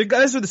the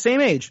guys are the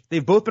same age.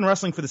 They've both been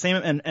wrestling for the same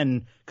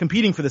and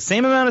competing for the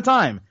same amount of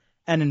time.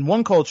 And in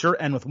one culture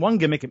and with one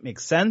gimmick, it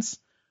makes sense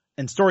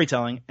and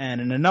storytelling.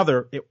 And in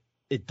another,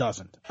 it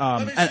doesn't.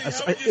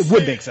 It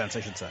would make sense,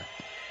 I should say.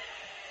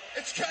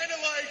 It's kind of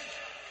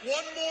like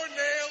one more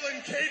nail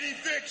in Katie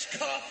Vick's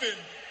coffin.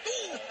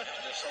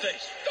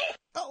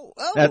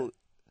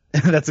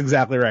 That's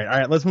exactly right. All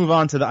right, let's move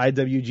on to the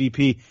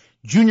IWGP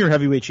Junior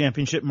Heavyweight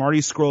Championship. Marty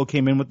Scurll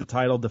came in with the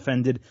title,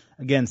 defended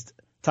against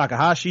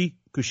Takahashi,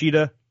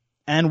 Kushida,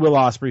 and Will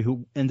Ospreay,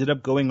 who ended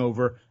up going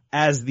over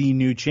as the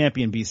new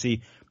champion,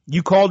 BC.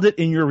 You called it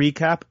in your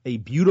recap a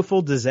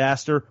beautiful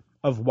disaster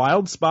of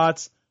wild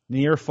spots,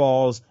 near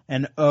falls,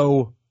 and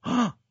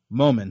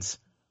moments.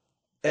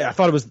 I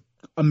thought it was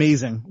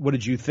amazing. What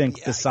did you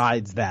think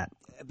besides that?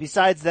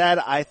 Besides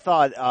that, I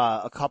thought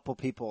a couple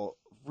people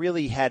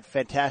really had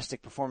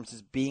fantastic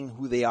performances being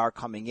who they are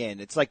coming in.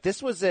 It's like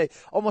this was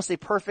almost a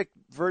perfect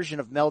version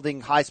of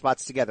melding high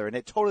spots together, and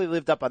it totally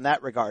lived up on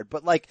that regard.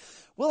 But like,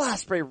 Will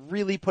Ospreay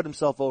really put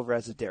himself over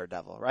as a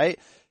daredevil, right?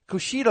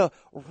 Kushida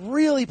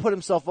really put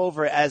himself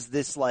over as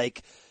this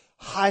like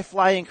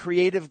high-flying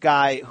creative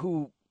guy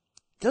who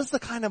does the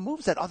kind of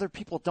moves that other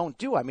people don't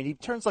do. I mean, he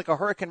turns like a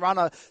Hurricane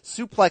Rana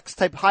suplex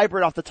type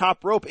hybrid off the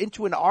top rope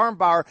into an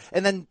armbar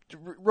and then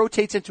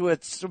rotates into a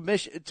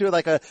submission, to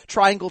like a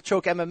triangle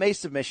choke MMA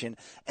submission.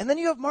 And then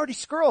you have Marty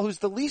Scurll, who's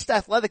the least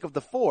athletic of the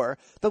four,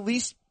 the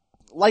least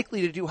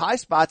likely to do high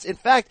spots. In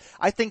fact,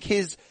 I think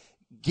his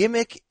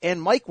gimmick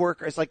and mic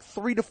work is like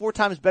 3 to 4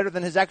 times better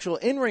than his actual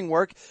in-ring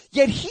work,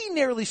 yet he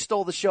nearly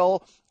stole the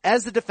show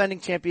as the defending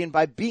champion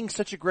by being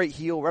such a great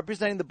heel,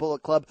 representing the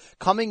Bullet Club,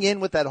 coming in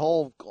with that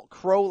whole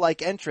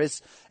crow-like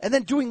entrance, and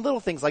then doing little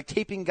things like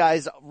taping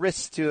guys'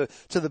 wrists to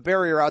the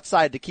barrier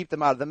outside to keep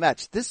them out of the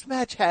match. This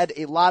match had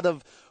a lot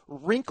of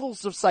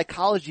wrinkles of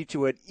psychology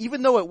to it,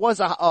 even though it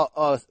was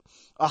a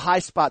high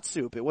spot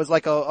soup. It was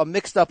like a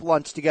mixed up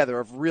lunch together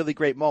of really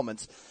great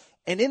moments.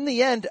 And in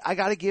the end, I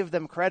gotta give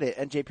them credit,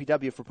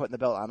 NJPW, for putting the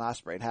belt on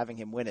Ospreay and having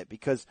him win it,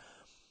 because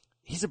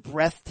he's a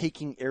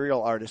breathtaking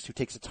aerial artist who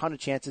takes a ton of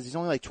chances. He's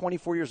only like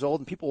 24 years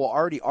old, and people will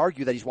already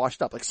argue that he's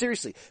washed up. Like,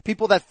 seriously,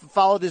 people that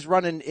followed his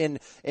run in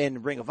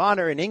Ring of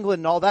Honor in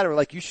England and all that are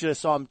like, you should have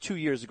saw him 2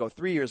 years ago,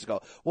 3 years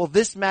ago. Well,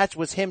 this match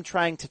was him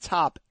trying to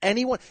top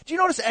anyone. Do you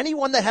notice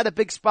anyone that had a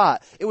big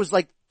spot? It was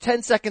like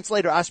 10 seconds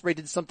later, Ospreay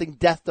did something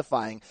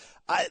death-defying.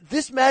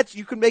 This match,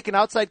 you can make an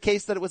outside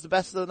case that it was the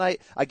best of the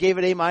night. I gave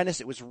it A-.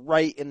 It was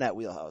right in that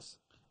wheelhouse.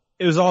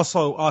 It was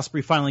also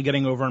Ospreay finally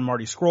getting over on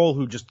Marty Scurll,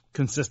 who just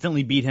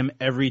consistently beat him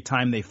every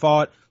time they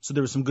fought. So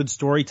there was some good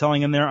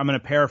storytelling in there. I'm going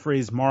to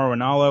paraphrase Mauro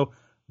Ranallo.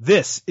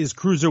 This is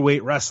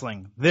cruiserweight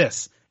wrestling.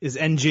 This is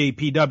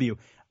NJPW.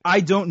 I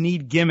don't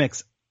need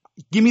gimmicks.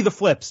 Give me the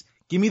flips.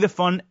 Give me the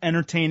fun,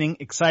 entertaining,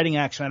 exciting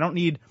action. I don't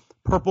need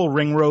purple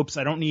ring ropes.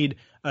 I don't need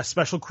a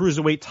special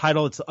cruiserweight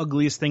title. It's the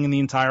ugliest thing in the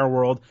entire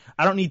world.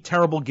 I don't need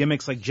terrible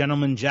gimmicks like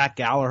Gentleman Jack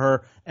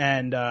Gallagher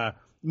and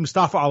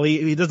Mustafa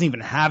Ali. He doesn't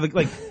even have it.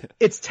 Like,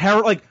 it's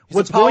terrible. Like,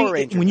 what's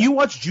going when you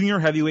watch junior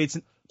heavyweights.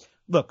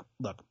 Look,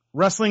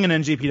 wrestling in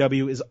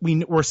NJPW is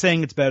we're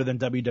saying it's better than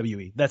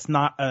WWE. That's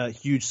not a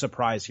huge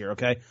surprise here,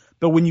 okay?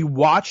 But when you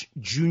watch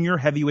junior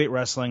heavyweight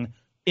wrestling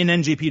in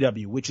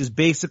NJPW, which is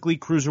basically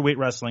cruiserweight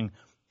wrestling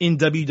in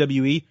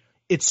WWE,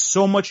 it's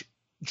so much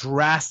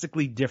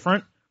drastically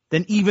different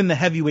than even the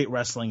heavyweight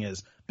wrestling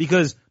is,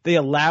 because they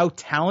allow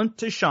talent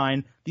to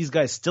shine. These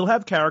guys still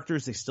have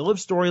characters. They still have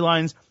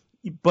storylines.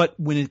 But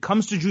when it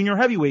comes to junior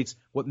heavyweights,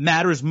 what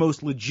matters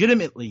most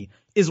legitimately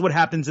is what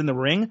happens in the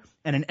ring.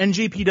 And in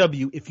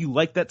NJPW, if you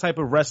like that type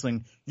of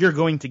wrestling, you're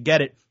going to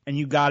get it. And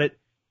you got it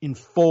in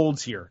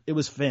folds here. It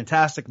was a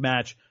fantastic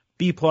match.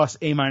 B+,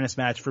 A-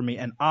 match for me.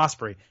 And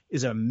Ospreay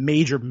is a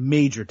major,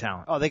 major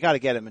talent. Oh, they got to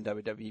get him in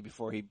WWE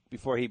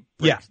before he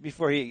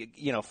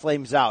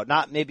flames out.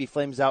 Not maybe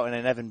flames out in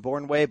an Evan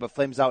Bourne way, but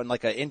flames out in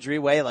like an injury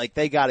way. Like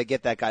they got to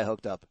get that guy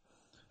hooked up.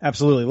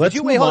 Absolutely. Let's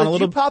did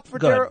you pop for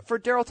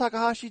Daryl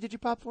Takahashi? Did you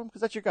pop for him?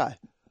 Because that's your guy.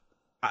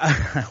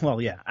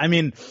 Well, yeah. I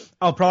mean,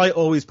 I'll probably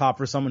always pop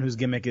for someone whose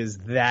gimmick is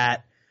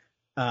that,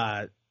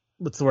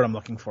 what's the word I'm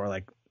looking for?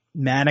 Like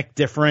manic,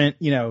 different,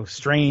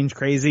 strange,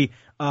 crazy.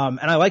 And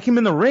I like him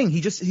in the ring.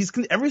 He's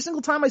every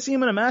single time I see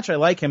him in a match, I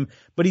like him,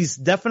 but he's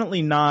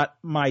definitely not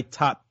in my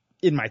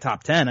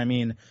top 10. I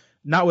mean,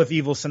 not with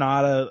Evil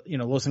Sonata,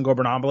 Los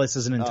Ingobernables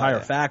is an entire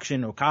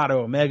faction, Okada,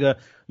 Omega,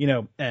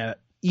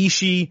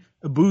 Ishii,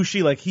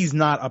 Ibushi, like he's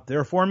not up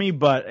there for me,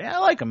 but I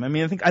like him. I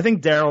mean, I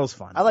think Daryl's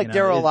fun. I like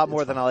Daryl a lot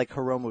more than I like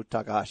Hiromu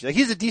Takahashi. Like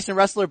he's a decent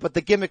wrestler, but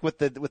the gimmick with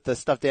the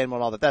stuffed animal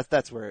and all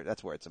that's where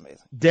it's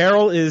amazing.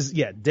 Daryl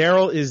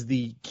is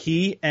the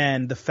key,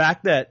 and the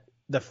fact that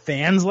the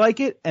fans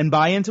like it and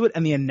buy into it,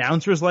 and the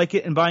announcers like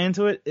it and buy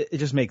into it, it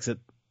just makes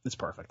it's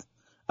perfect.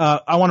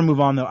 I want to move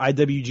on though.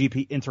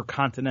 IWGP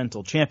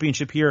Intercontinental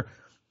Championship here.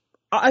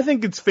 I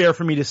think it's fair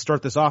for me to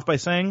start this off by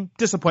saying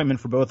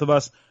disappointment for both of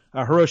us.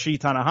 Hiroshi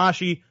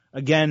Tanahashi,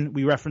 again,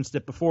 we referenced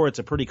it before. It's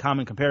a pretty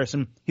common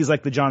comparison. He's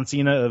like the John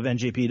Cena of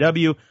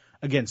NJPW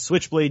against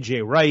Switchblade,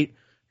 Jay Wright.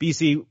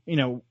 BC,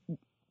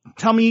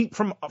 tell me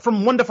from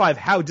 1 to 5,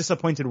 how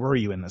disappointed were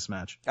you in this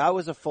match? I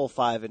was a full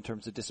 5 in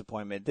terms of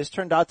disappointment. This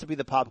turned out to be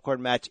the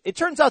popcorn match. It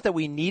turns out that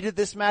we needed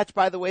this match,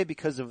 by the way,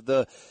 because of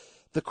the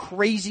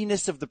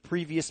craziness of the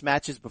previous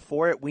matches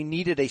before it. We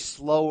needed a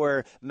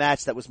slower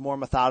match that was more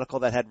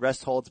methodical, that had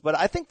rest holds. But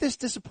I think this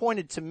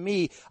disappointed to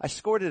me. I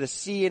scored it a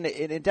C, and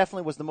it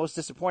definitely was the most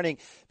disappointing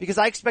because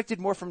I expected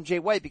more from Jay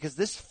White, because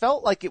this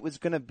felt like it was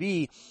going to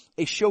be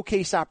a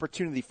showcase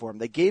opportunity for him.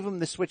 They gave him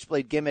the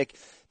Switchblade gimmick.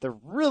 They're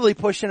really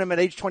pushing him at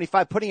age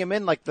 25, putting him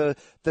in like the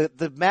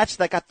match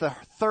that got the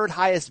third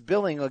highest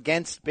billing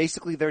against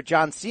basically their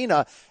John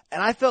Cena.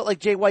 And I felt like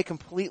Jay White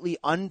completely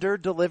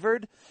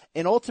under-delivered.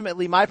 And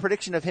ultimately, my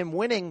prediction of him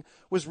winning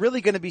was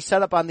really going to be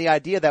set up on the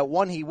idea that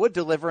 1, he would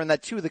deliver, and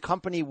that 2, the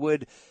company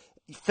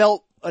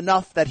felt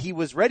enough that he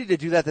was ready to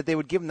do that they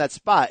would give him that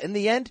spot. In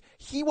the end,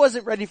 he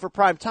wasn't ready for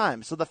prime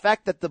time. So the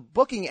fact that the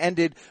booking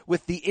ended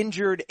with the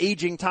injured,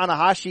 aging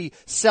Tanahashi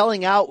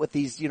selling out with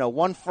these,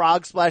 one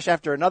frog splash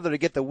after another to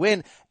get the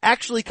win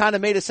actually kind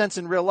of made a sense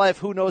in real life.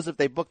 Who knows if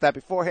they booked that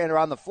beforehand or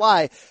on the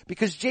fly,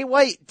 because Jay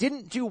White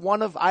didn't do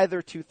one of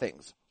either 2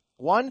 things.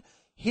 1,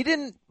 he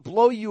didn't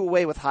blow you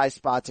away with high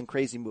spots and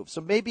crazy moves.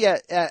 So maybe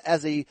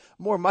as a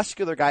more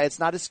muscular guy, it's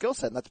not his skill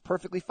set, and that's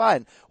perfectly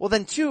fine. Well,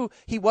 then 2,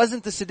 he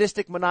wasn't the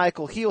sadistic,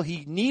 maniacal heel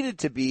he needed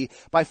to be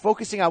by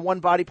focusing on one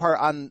body part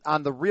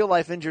on the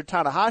real-life injured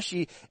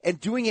Tanahashi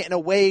and doing it in a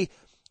way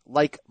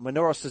like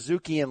Minoru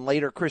Suzuki and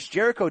later Chris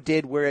Jericho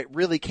did, where it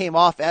really came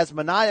off as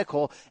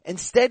maniacal.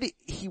 Instead,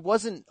 he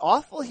wasn't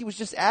awful, he was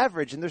just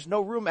average, and there's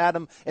no room,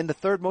 Adam, in the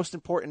third most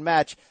important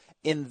match,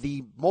 in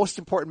the most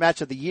important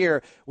match of the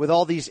year, with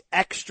all these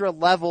extra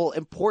level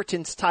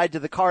importance tied to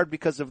the card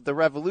because of the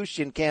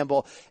Revolution,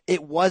 Campbell.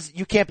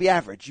 You can't be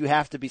average. You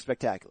have to be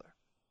spectacular.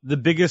 The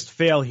biggest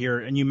fail here,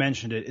 and you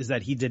mentioned it, is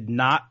that he did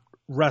not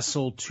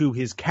wrestle to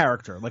his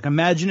character. Like,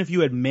 imagine if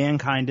you had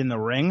Mankind in the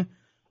ring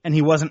and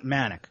he wasn't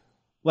manic.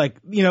 Like,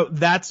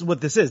 that's what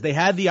this is. They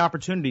had the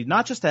opportunity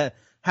not just to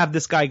have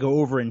this guy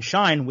go over and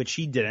shine, which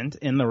he didn't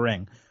in the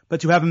ring,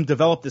 but to have him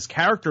develop this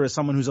character as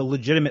someone who's a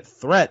legitimate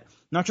threat,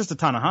 not just to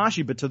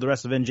Tanahashi, but to the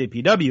rest of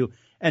NJPW,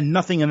 and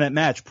nothing in that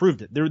match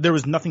proved it. There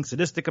was nothing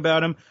sadistic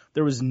about him.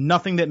 There was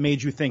nothing that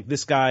made you think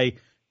this guy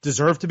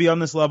deserved to be on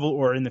this level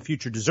or in the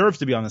future deserves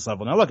to be on this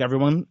level. Now, look,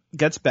 everyone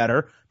gets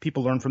better.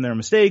 People learn from their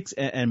mistakes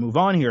and move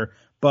on here.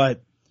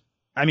 But,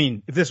 I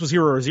mean, if this was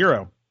 0 or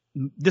 0,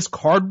 this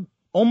card,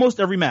 almost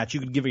every match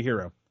you could give a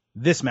hero.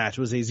 This match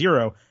was a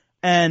 0.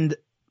 And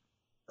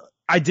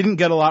I didn't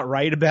get a lot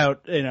right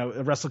about,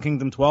 Wrestle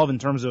Kingdom 12 in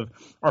terms of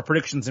our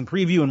predictions and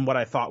preview and what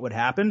I thought would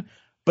happen.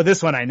 But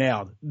this one I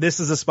nailed. This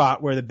is a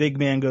spot where the big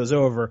man goes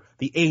over,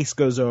 the ace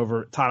goes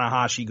over,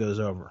 Tanahashi goes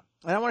over.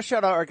 And I want to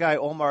shout out our guy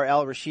Omar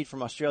Al Rashid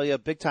from Australia,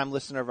 big time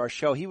listener of our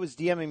show. He was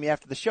DMing me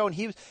after the show,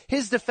 and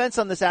his defense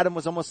on this, Adam,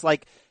 was almost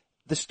like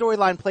the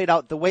storyline played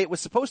out the way it was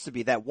supposed to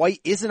be, that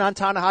White isn't on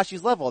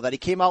Tanahashi's level, that he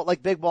came out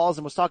like big balls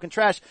and was talking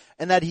trash,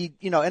 and that he,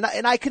 and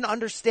I can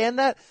understand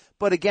that,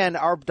 but again,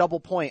 our double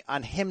point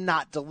on him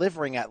not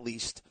delivering, at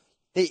least,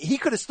 he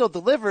could have still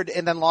delivered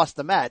and then lost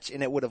the match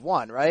and it would have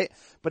won, right?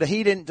 But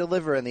he didn't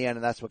deliver in the end,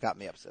 and that's what got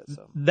me upset.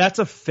 So that's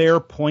a fair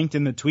point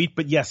in the tweet,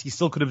 but yes, he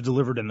still could have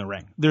delivered in the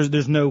ring.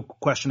 There's no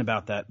question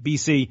about that.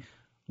 BC,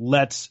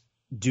 let's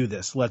do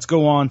this. Let's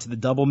go on to the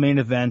double main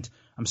event.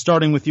 I'm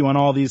starting with you on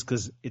all these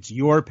because it's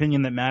your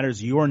opinion that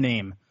matters. Your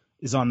name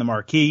is on the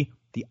marquee.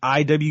 The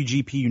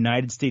IWGP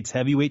United States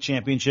Heavyweight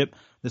Championship.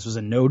 This was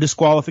a no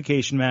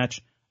disqualification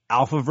match.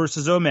 Alpha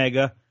versus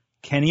Omega.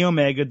 Kenny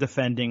Omega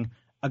defending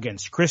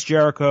against Chris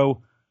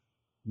Jericho.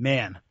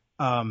 Man,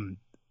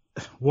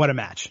 what a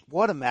match.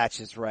 What a match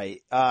is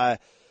right.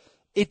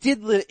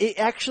 It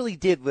actually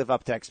did live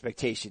up to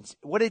expectations.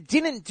 What it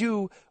didn't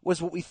do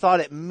was what we thought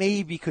it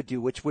maybe could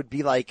do, which would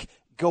be like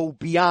go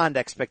beyond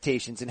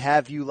expectations and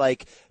have you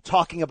like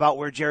talking about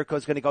where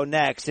Jericho's going to go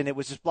next. And it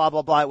was just blah,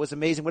 blah, blah. It was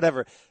amazing,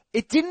 whatever.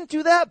 It didn't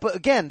do that. But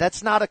again,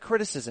 that's not a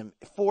criticism.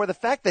 For the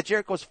fact that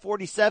Jericho's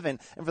 47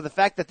 and for the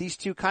fact that these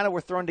two kind of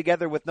were thrown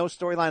together with no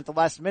storyline at the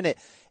last minute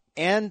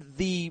and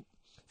the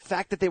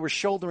fact that they were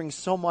shouldering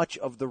so much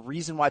of the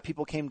reason why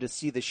people came to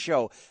see the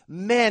show,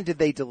 man, did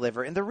they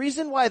deliver. And the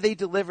reason why they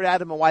delivered,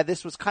 Adam, and why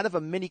this was kind of a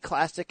mini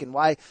classic and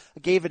why I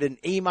gave it an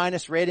A-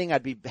 rating,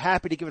 I'd be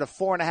happy to give it a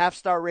 4.5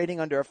 star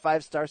rating under a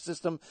 5-star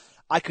system.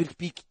 I could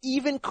be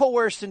even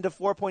coerced into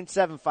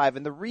 4.75.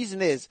 And the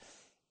reason is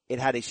it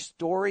had a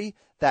story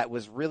that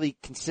was really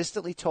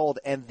consistently told,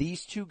 and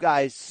these two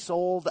guys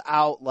sold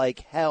out like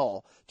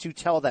hell to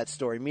tell that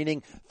story,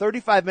 meaning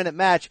 35-minute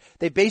match,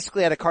 they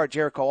basically had to cart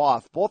Jericho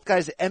off. Both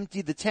guys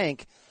emptied the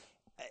tank.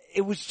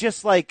 It was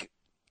just like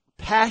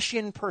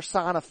passion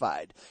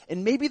personified.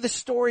 And maybe the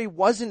story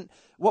wasn't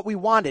what we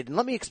wanted. And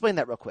let me explain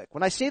that real quick.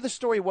 When I say the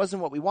story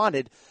wasn't what we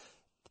wanted,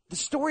 the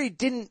story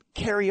didn't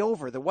carry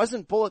over. There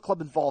wasn't Bullet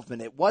Club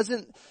involvement. It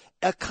wasn't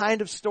a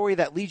kind of story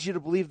that leads you to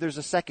believe there's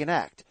a second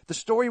act. The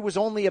story was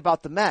only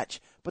about the match,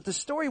 but the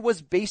story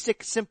was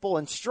basic, simple,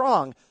 and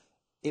strong.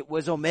 It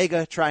was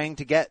Omega trying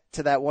to get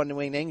to that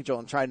one-winged angel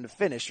and trying to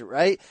finish it,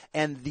 right?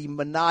 And the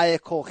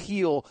maniacal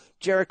heel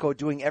Jericho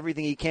doing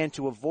everything he can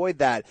to avoid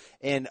that,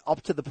 and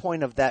up to the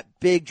point of that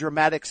big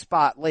dramatic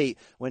spot late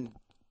when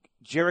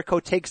Jericho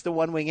takes the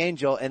one-wing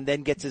angel and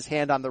then gets his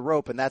hand on the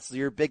rope, and that's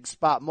your big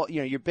spot,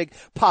 your big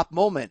pop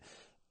moment.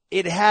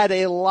 It had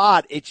a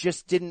lot. It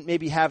just didn't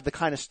maybe have the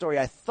kind of story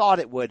I thought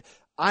it would.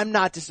 I'm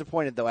not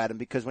disappointed though, Adam,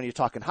 because when you're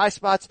talking high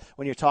spots,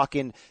 when you're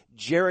talking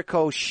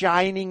Jericho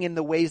shining in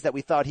the ways that we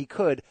thought he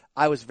could,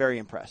 I was very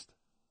impressed.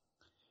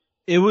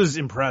 It was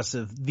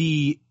impressive.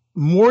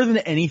 More than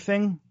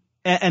anything,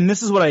 and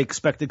this is what I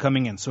expected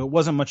coming in, so it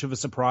wasn't much of a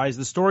surprise.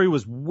 The story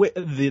was,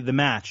 the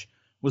match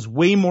was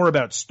way more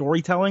about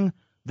storytelling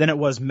than it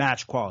was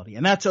match quality.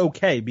 And that's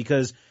okay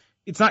because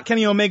it's not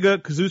Kenny Omega,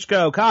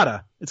 Kazuchika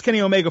Okada. It's Kenny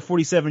Omega,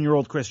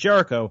 47-year-old Chris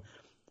Jericho.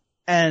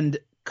 And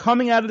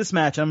coming out of this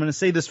match, I'm going to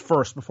say this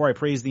first before I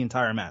praise the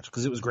entire match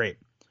because it was great.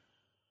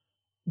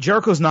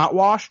 Jericho's not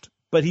washed,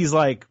 but he's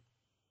like,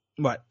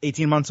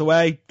 18 months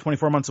away,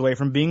 24 months away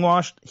from being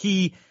washed.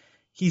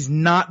 He's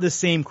not the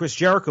same Chris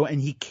Jericho, and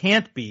he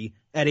can't be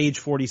at age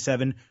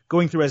 47,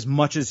 going through as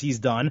much as he's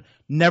done.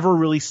 Never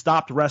really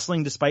stopped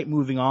wrestling despite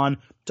moving on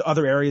to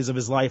other areas of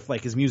his life,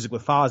 like his music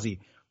with Fozzy.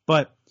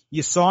 But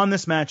you saw in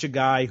this match a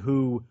guy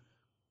who,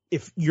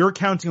 if you're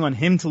counting on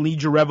him to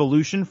lead your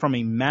revolution from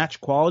a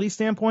match quality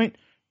standpoint,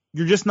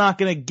 you're just not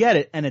going to get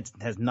it. And it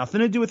has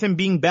nothing to do with him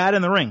being bad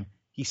in the ring.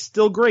 He's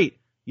still great.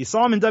 You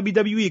saw him in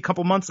WWE a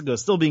couple months ago,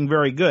 still being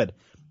very good.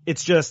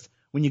 It's just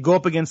when you go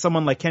up against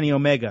someone like Kenny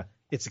Omega,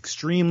 it's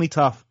extremely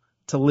tough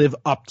to live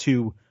up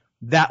to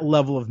that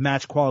level of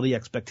match quality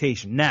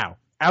expectation. Now,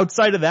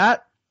 outside of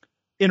that,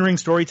 in-ring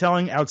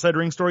storytelling, outside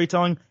ring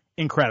storytelling,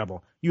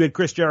 incredible. You had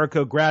Chris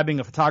Jericho grabbing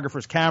a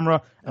photographer's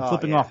camera and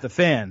flipping off the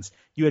fans.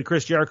 You had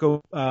Chris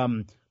Jericho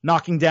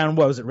knocking down,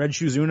 Red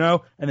Shoes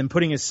Uno, and then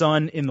putting his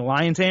son in the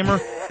Lion Tamer.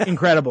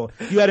 Incredible.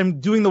 You had him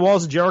doing the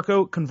walls of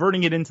Jericho,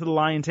 converting it into the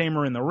Lion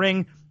Tamer in the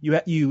ring.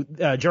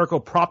 Jericho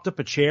propped up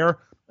a chair,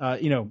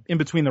 in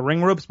between the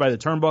ring ropes by the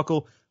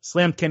turnbuckle,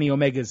 slammed Kenny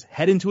Omega's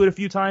head into it a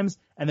few times,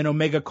 and then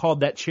Omega called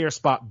that chair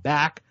spot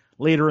back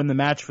later in the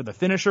match for the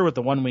finisher with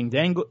the one-winged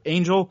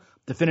angel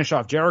to finish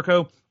off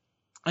Jericho.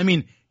 I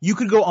mean, you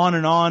could go on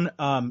and on.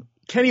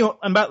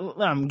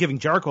 I'm giving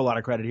Jericho a lot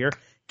of credit here.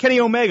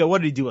 Kenny Omega,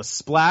 what did he do? A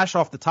splash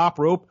off the top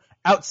rope,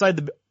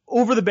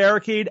 over the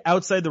barricade,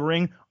 outside the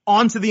ring,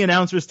 onto the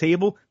announcer's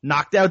table,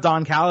 knocked out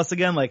Don Callis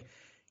again. Like,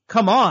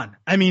 come on.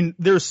 I mean,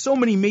 there's so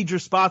many major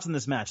spots in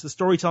this match. The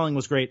storytelling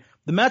was great.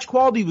 The match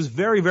quality was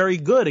very, very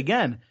good.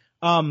 Again,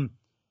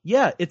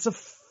 it's a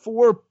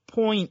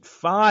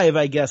 4.5,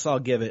 I guess I'll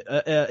give it.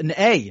 An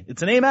A.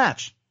 It's an A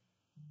match.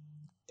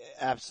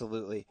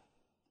 Absolutely.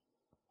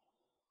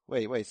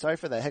 Wait, sorry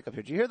for that hiccup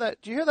here. Do you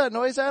hear that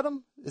noise,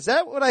 Adam? Is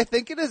that what I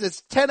think it is?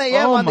 It's 10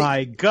 a.m. Oh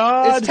my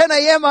God. It's 10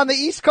 a.m. on the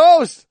East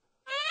Coast.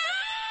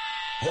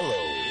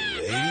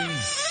 Hello,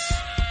 ladies.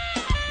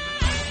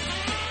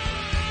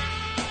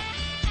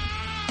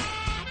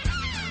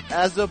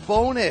 As a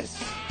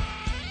bonus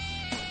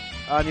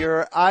on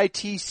your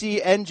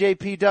ITC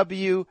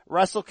NJPW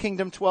Wrestle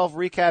Kingdom 12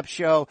 recap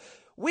show,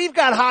 we've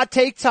got hot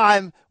take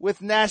time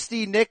with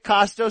nasty Nick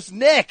Kostos.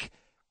 Nick,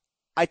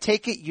 I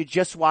take it you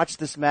just watched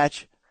this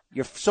match.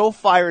 You're so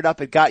fired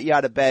up it got you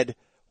out of bed.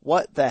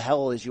 What the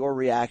hell is your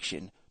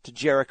reaction to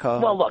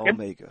Jericho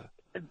Omega?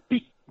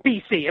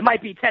 BC, it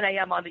might be 10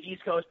 a.m. on the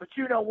East Coast, but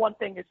you know one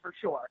thing is for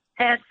sure.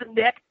 Handsome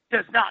Nick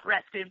does not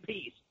rest in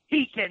peace.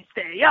 He can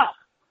stay up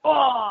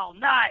all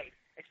night,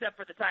 except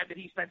for the time that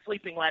he spent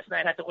sleeping last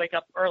night. Had to wake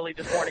up early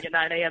this morning at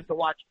 9 a.m. to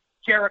watch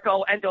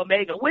Jericho and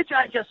Omega, which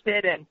I just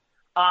did. And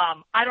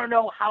I don't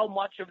know how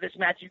much of this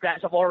match you guys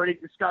have already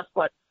discussed,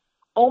 but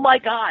oh my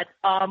God,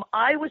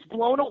 I was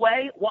blown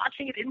away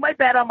watching it in my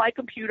bed on my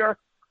computer.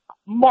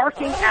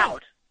 marking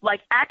out,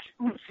 like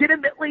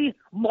legitimately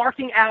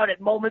marking out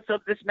at moments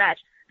of this match.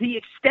 The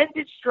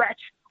extended stretch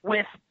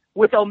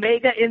with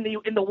Omega in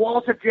the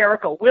walls of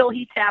Jericho. Will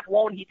he tap?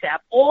 Won't he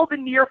tap? All the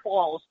near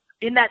falls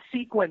in that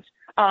sequence.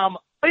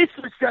 This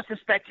was just a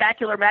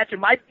spectacular match.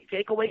 And my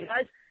takeaway,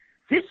 guys,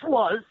 this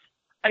was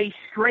a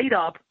straight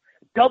up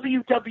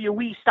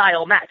WWE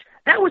style match.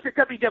 That was a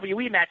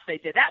WWE match they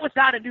did. That was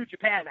not a New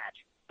Japan match.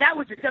 That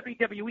was a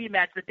WWE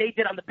match that they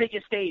did on the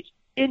biggest stage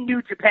in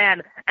New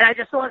Japan. And I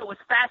just thought it was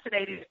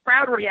fascinating, the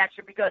crowd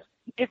reaction, because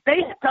if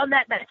they had done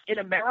that match in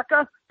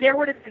America, there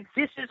would have been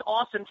 "This is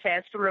awesome"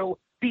 chants through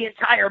the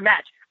entire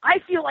match. I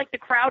feel like the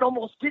crowd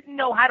almost didn't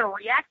know how to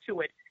react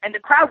to it. And the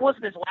crowd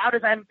wasn't as loud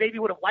as I maybe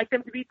would have liked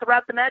them to be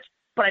throughout the match.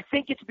 But I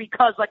think it's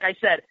because, like I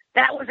said,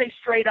 that was a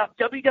straight-up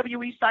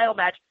WWE-style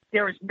match.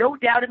 There is no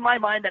doubt in my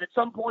mind that at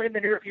some point in the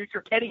near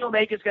future, Kenny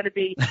Omega is going to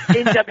be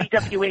in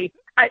WWE.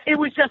 It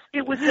was just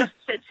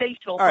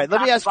sensational. All right,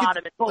 let me ask you.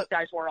 And both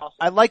guys were awesome.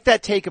 I like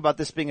that take about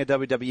this being a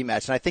WWE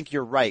match, and I think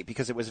you're right,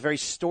 because it was very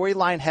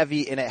storyline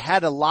heavy, and it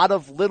had a lot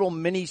of little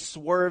mini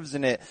swerves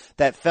in it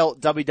that felt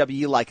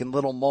WWE-like in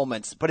little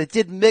moments. But it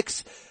did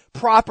mix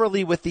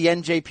properly with the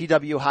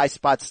NJPW high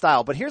spot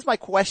style. But here's my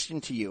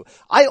question to you.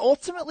 I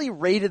ultimately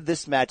rated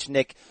this match,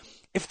 Nick.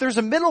 If there's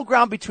a middle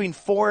ground between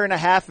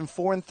 4.5 and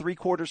 4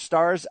 3/4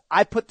 stars,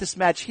 I put this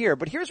match here.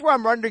 But here's where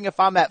I'm wondering if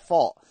I'm at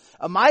fault.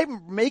 Am I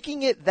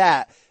making it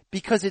that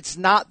because it's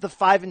not the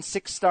 5 and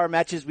 6 star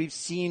matches we've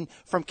seen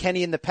from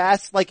Kenny in the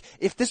past? Like,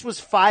 if this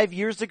was 5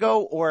 years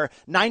ago or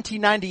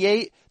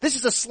 1998, this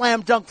is a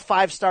slam dunk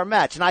 5-star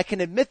match, and I can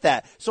admit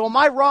that. So am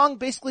I wrong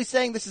basically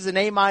saying this is an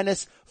A-,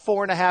 4.5,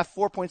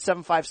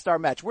 4.75 star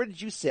match? Where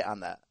did you sit on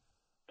that?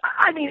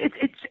 I mean,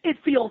 it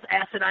feels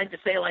asinine to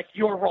say, like,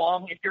 you're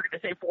wrong if you're going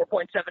to say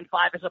 4.75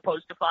 as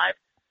opposed to 5.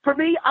 For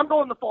me, I'm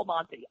going the full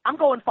Monty. I'm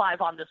going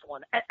 5 on this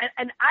one.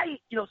 And I,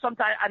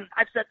 sometimes,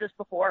 I've said this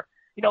before,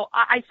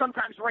 I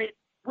sometimes rate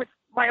with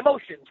my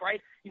emotions,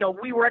 right?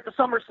 We were at the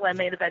SummerSlam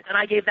main event, and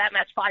I gave that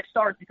match 5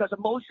 stars because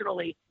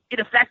emotionally it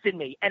affected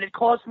me, and it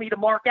caused me to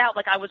mark out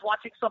like I was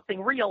watching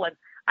something real. And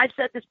I've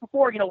said this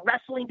before,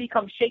 wrestling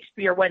becomes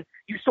Shakespeare when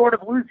you sort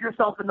of lose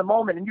yourself in the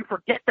moment and you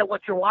forget that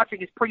what you're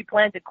watching is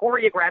pre-planned and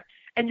choreographed,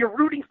 and you're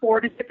rooting for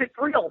it as if it's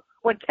real.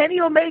 When Kenny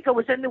Omega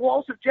was in the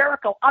walls of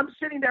Jericho, I'm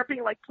sitting there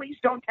being like, please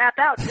don't tap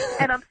out.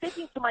 And I'm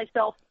thinking to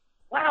myself,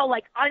 wow,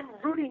 like, I'm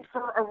rooting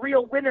for a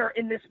real winner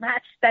in this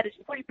match that is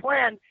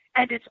pre-planned,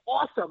 and it's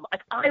awesome.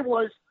 Like, I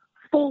was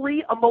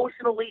fully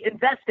emotionally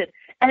invested.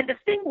 And the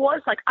thing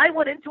was, like, I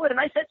went into it, and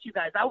I said to you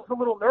guys, I was a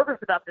little nervous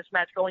about this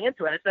match going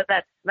into it. I said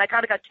that, and I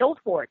kind of got killed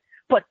for it.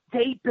 But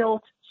they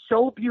built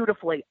so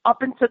beautifully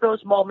up into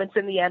those moments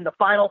in the end, the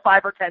final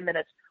 5 or 10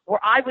 minutes, where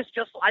I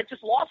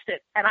just lost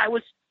it, and I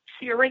was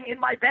cheering in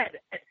my bed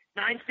at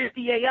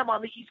 9:50 a.m.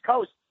 on the East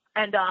Coast.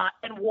 And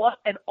what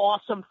an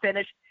awesome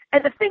finish.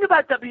 And the thing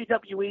about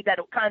WWE that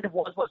it kind of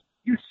was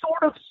you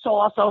sort of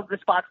saw some of the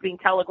spots being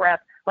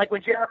telegraphed. Like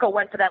when Jericho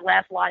went to that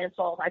last Lion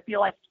Salt, I feel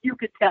like you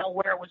could tell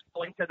where it was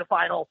going to the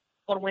final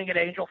One-Winged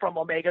Angel from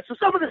Omega. So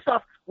some of the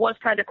stuff was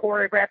kind of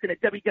choreographed in a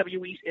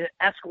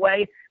WWE-esque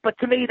way, but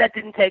to me that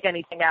didn't take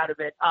anything out of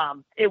it.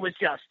 It was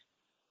just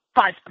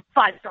five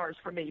stars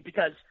for me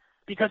because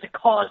it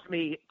caused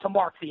me to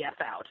mark the F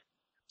out.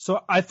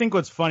 So I think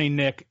what's funny,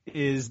 Nick,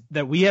 is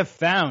that we have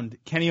found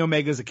Kenny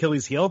Omega's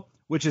Achilles heel,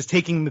 which is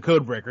taking the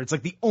code breaker. It's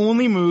like the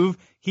only move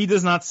he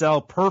does not sell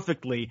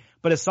perfectly.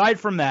 But aside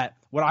from that,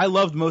 what I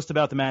loved most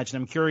about the match,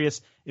 and I'm curious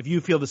if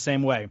you feel the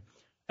same way,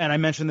 and I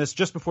mentioned this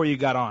just before you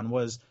got on,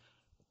 was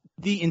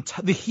the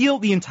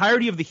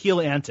entirety of the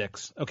heel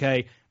antics,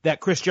 okay, that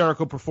Chris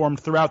Jericho performed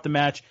throughout the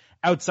match,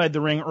 outside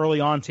the ring early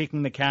on,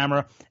 taking the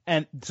camera.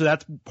 And so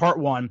that's part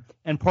one.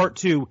 And part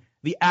two,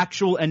 the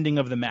actual ending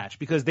of the match,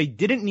 because they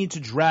didn't need to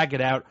drag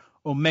it out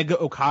Omega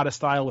Okada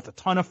style with a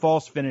ton of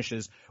false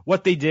finishes.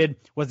 What they did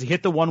was they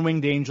hit the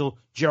One-Winged Angel.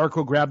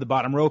 Jericho grabbed the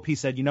bottom rope. He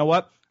said, you know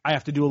what? I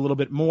have to do a little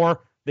bit more.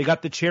 They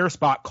got the chair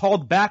spot,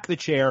 called back the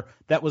chair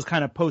that was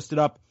kind of posted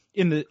up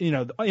in the,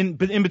 in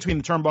between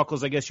the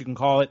turnbuckles, I guess you can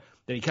call it,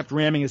 that he kept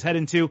ramming his head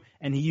into,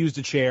 and he used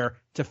a chair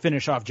to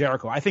finish off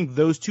Jericho. I think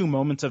those two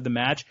moments of the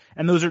match,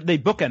 and they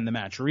bookend the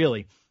match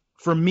really,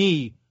 for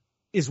me,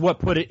 is what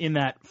put it in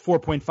that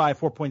 4.5,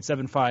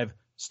 4.75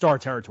 star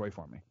territory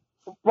for me.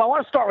 Well, I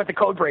want to start with the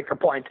code breaker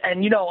point.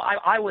 And,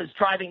 I was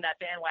driving that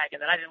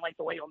bandwagon, and I didn't like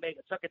the way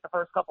Omega took it the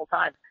first couple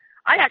times.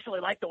 I actually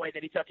liked the way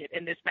that he took it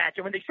in this match.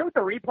 And when they showed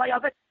the replay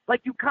of it,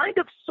 like, you kind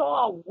of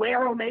saw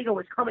where Omega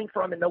was coming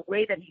from, and the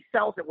way that he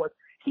sells it was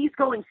he's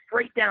going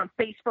straight down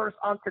face first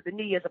onto the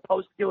knee as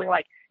opposed to doing,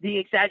 like, the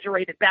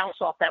exaggerated bounce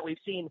off that we've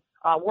seen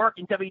work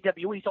in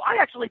WWE. So I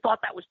actually thought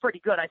that was pretty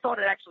good. I thought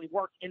it actually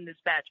worked in this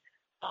match.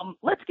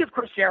 Let's give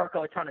Chris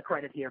Jericho a ton of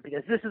credit here,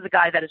 because this is a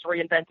guy that has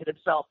reinvented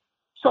himself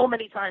so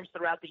many times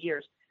throughout the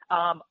years.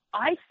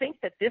 I think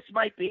that this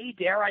might be,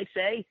 dare I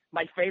say,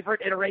 my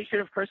favorite iteration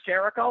of Chris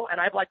Jericho,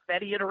 and I've liked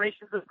many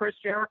iterations of Chris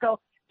Jericho.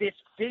 This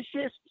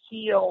vicious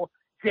heel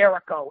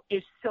Jericho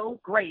is so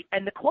great.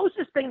 And the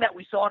closest thing that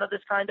we saw to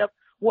this kind of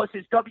was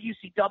his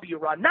WCW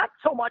run. Not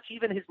so much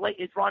even his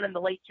run in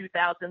the late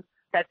 2000s,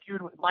 that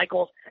feud with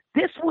Michaels.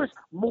 This was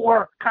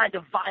more kind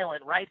of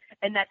violent, right?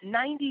 And that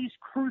 90s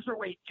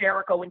cruiserweight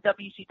Jericho in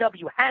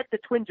WCW had the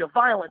twinge of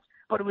violence,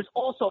 but it was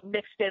also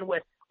mixed in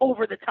with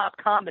over-the-top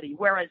comedy,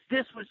 whereas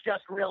this was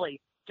just really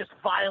just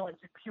violence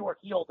and pure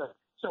heeldom.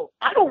 So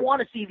I don't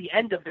want to see the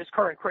end of this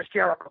current Chris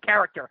Jericho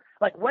character.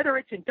 Like, whether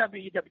it's in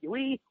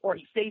WWE or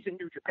he stays in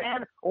New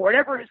Japan or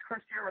whatever it is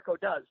Chris Jericho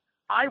does,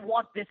 I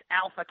want this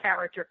alpha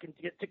character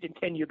to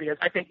continue because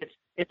I think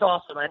it's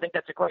awesome. I think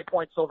that's a great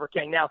point, Silver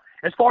King. Now,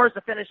 as far as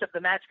the finish of the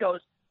match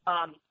goes,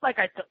 like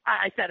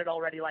I said it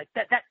already, like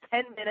that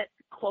 10-minute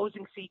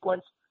closing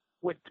sequence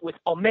with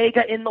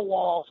Omega in the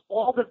walls,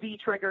 all the V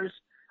triggers,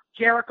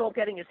 Jericho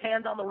getting his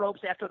hand on the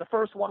ropes after the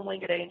first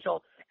one-winged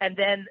angel, and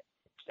then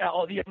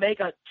the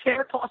Omega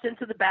chair toss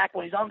into the back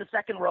when he's on the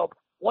second rope,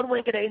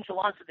 one-winged angel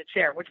onto the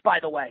chair, which, by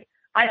the way,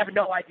 I have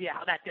no idea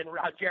how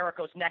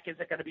Jericho's neck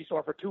isn't going to be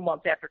sore for 2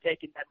 months after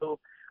taking that move.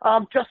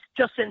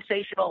 Just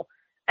sensational,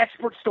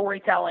 expert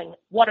storytelling.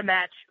 What a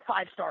match.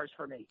 5 stars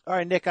for me. All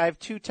right, Nick, I have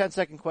 2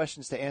 10-second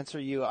questions to answer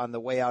you on the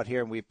way out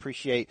here, and we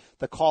appreciate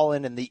the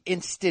call-in and the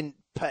instant,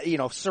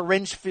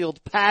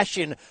 syringe-filled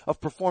passion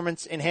of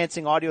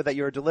performance-enhancing audio that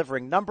you're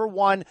delivering. Number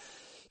 1,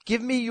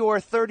 give me your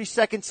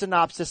 30-second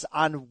synopsis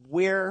on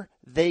where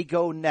they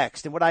go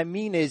next. And what I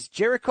mean is,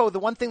 Jericho, the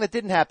one thing that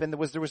didn't happen there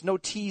was no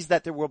tease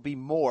that there will be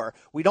more.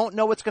 We don't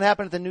know what's going to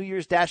happen at the New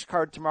Year's Dash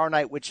card tomorrow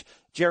night, which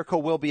Jericho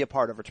will be a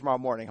part of, or tomorrow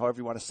morning, however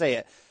you want to say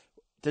it.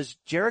 Does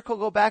Jericho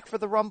go back for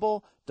the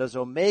Rumble? Does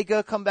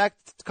Omega come to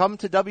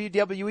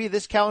WWE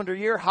this calendar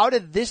year? How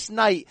did this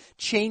night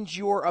change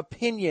your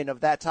opinion of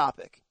that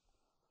topic?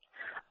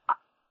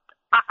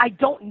 I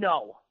don't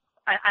know.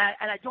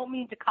 And I don't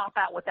mean to cop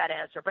out with that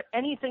answer, but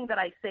anything that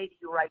I say to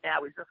you right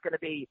now is just going to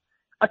be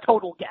a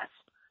total guess.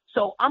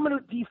 So I'm going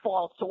to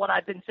default to what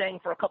I've been saying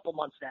for a couple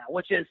months now,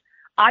 which is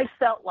I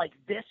felt like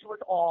this was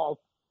all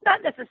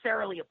not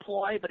necessarily a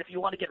ploy, but if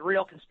you want to get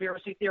real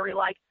conspiracy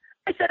theory-like,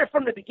 I said it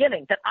from the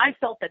beginning that I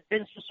felt that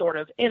Vince was sort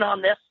of in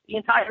on this the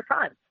entire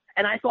time.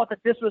 And I thought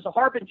that this was a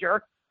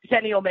harbinger to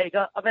Kenny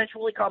Omega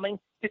eventually coming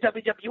to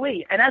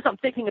WWE. And as I'm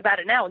thinking about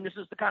it now, and this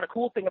is the kind of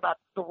cool thing about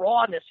the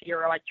rawness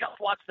here, I just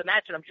watched the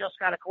match and I'm just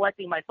kind of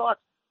collecting my thoughts.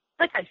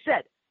 Like I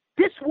said,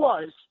 this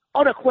was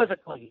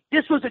unequivocally,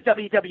 this was a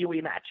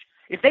WWE match.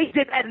 If they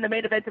did that in the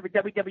main event of a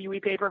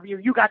WWE pay-per-view,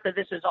 you got the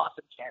This Is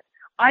Awesome chance.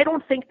 I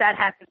don't think that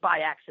happened by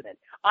accident.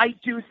 I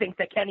do think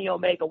that Kenny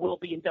Omega will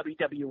be in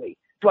WWE.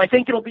 Do I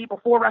think it'll be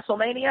before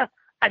WrestleMania?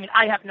 I mean,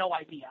 I have no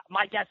idea.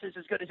 My guess is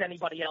as good as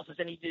anybody else's,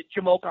 any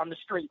jamoke on the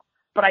street.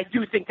 But I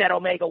do think that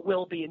Omega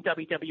will be in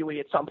WWE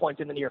at some point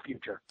in the near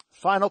future.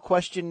 Final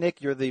question,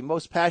 Nick. You're the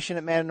most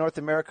passionate man in North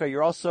America.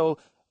 You're also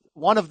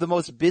one of the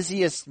most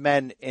busiest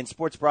men in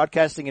sports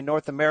broadcasting in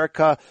North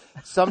America.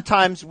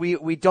 Sometimes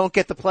we don't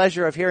get the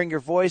pleasure of hearing your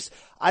voice.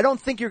 I don't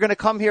think you're going to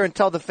come here and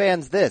tell the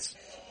fans this.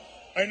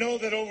 I know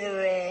that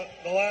over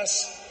the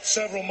last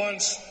several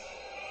months,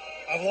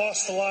 I've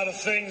lost a lot of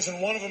things,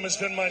 and one of them has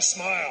been my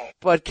smile.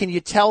 But can you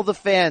tell the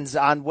fans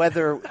on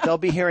whether they'll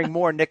be hearing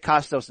more Nick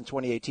Kostos in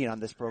 2018 on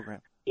this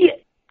program?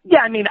 Yeah.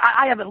 I mean,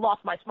 I haven't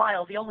lost my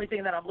smile. The only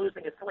thing that I'm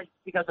losing is sleep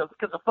because of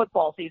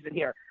football season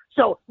here.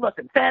 So,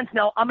 listen, fans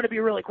know I'm going to be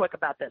really quick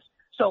about this.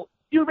 So,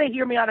 you may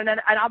hear me on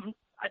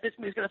this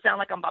is going to sound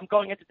like I'm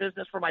going into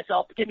business for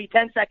myself. Give me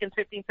 10 seconds,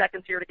 15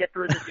 seconds here to get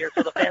through this here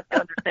so the fans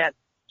can understand.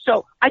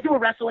 So, I do a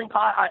wrestling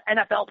pod,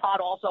 NFL pod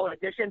also in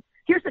addition.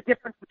 Here's the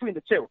difference between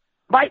the two.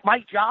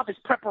 My job is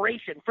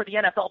preparation for the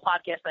NFL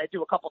podcast that I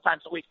do a couple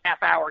times a week,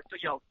 half hour,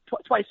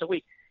 twice a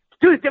week.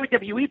 Do the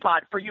WWE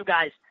pod for you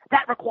guys.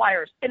 That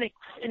requires an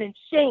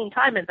insane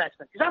time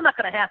investment because I'm not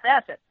going to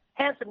half-ass it.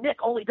 Handsome Nick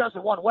only does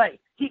it one way.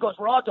 He goes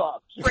raw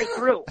dog, straight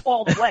through,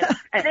 all the way.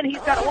 And then he's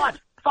got to watch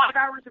 5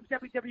 hours of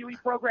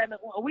WWE program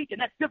a week,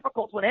 and that's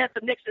difficult when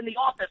Handsome Nick's in the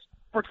office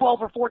for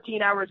 12 or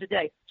 14 hours a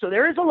day. So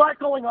there is a lot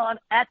going on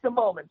at the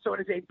moment. So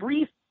it is a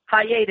brief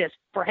hiatus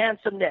for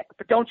Handsome Nick.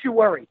 But don't you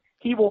worry.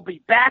 He will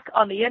be back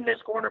on the In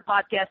This Corner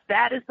podcast.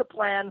 That is the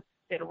plan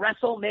in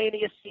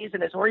WrestleMania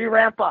season as we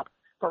ramp up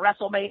for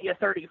WrestleMania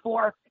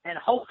 34 and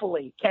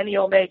hopefully Kenny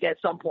Omega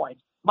at some point,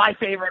 my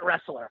favorite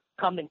wrestler,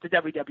 coming to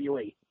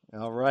WWE.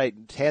 All right.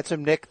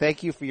 Handsome Nick,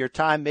 thank you for your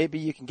time. Maybe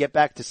you can get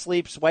back to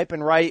sleep,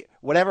 swiping right.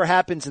 Whatever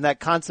happens in that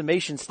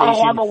consummation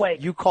station, I'm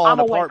awake. You call an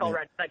apartment.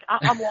 Already. Like,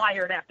 I'm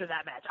wired after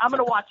that match. I'm going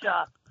to watch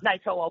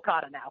Naito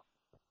Okada now.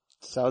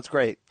 Sounds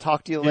great.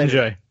 Talk to you later.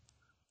 Enjoy.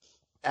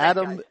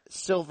 Adam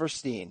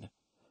Silverstein.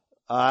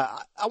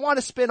 I want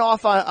to spin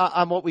off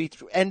on what we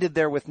ended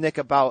there with Nick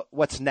about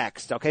what's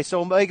next. Okay, so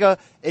Omega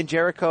and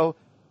Jericho,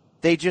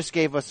 they just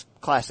gave us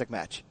classic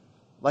match.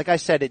 Like I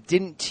said, it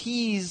didn't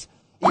tease.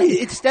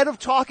 Instead of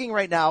talking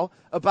right now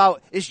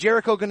about is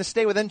Jericho going to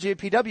stay with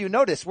NJPW,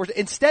 notice we're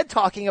instead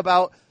talking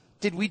about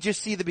did we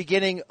just see the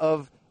beginning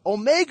of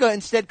Omega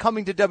instead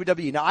coming to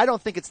WWE. Now, I don't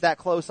think it's that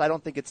close. I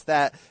don't think it's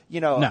that,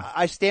 No.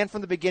 I stand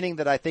from the beginning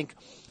that I think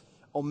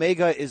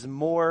Omega is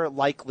more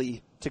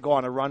likely to go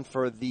on a run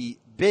for the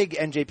big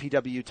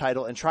NJPW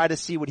title and try to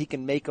see what he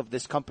can make of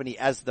this company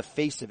as the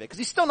face of it. Because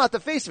he's still not the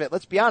face of it,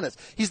 let's be honest.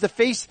 He's the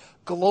face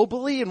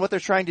globally and what they're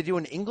trying to do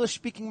in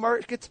English-speaking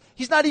markets.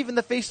 He's not even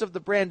the face of the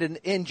brand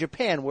in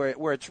Japan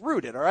where it's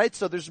rooted, all right?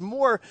 So there's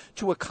more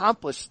to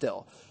accomplish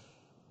still.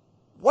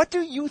 What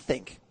do you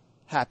think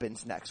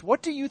happens next?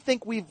 What do you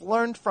think we've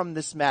learned from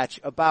this match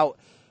about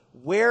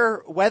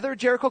whether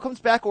Jericho comes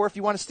back, or if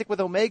you want to stick with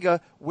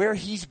Omega, where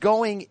he's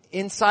going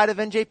inside of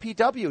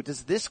NJPW?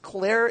 Does this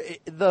clear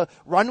the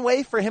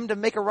runway for him to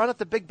make a run at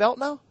the big belt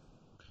now?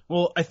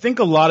 Well, I think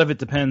a lot of it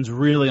depends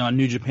really on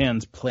New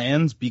Japan's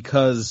plans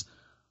because,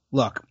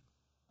 look,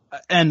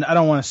 and I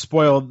don't want to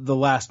spoil the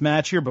last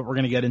match here, but we're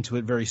going to get into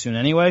it very soon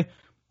anyway.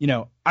 You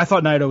know, I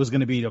thought Naito was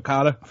going to beat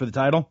Okada for the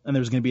title, and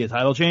there was going to be a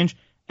title change.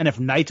 And if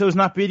Naito's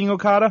not beating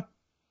Okada,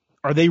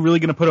 are they really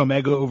going to put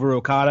Omega over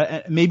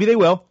Okada? And maybe they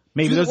will.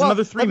 Maybe there's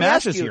another 3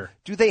 matches here.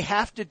 Do they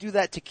have to do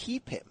that to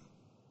keep him?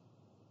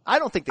 I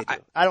don't think they do.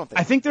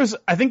 I think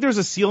there's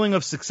a ceiling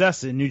of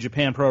success in New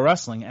Japan Pro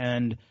Wrestling,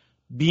 and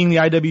being the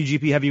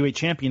IWGP Heavyweight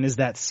Champion is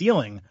that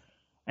ceiling.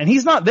 And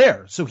he's not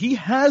there, so he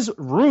has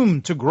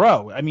room to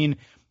grow. I mean,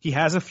 he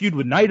has a feud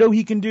with Naito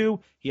he can do.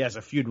 He has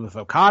a feud with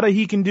Okada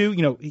he can do.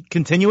 You know,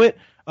 continue it.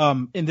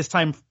 In this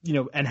time, you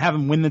know, and have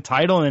him win the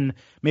title, and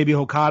maybe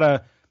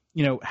Okada,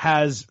 you know,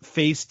 has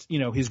faced, you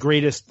know, his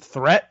greatest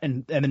threat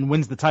and then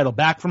wins the title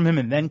back from him,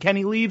 and then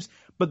Kenny leaves.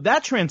 But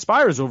that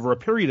transpires over a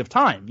period of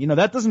time. You know,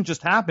 that doesn't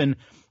just happen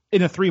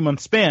in a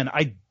 3-month span.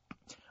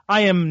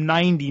 I am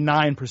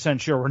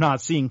 99% sure we're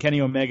not seeing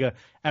Kenny Omega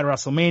at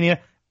WrestleMania.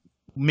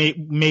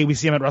 May we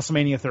see him at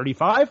WrestleMania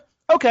 35?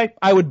 Okay,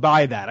 I would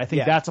buy that. I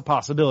think that's a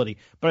possibility.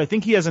 But I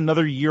think he has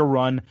another year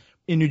run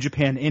in New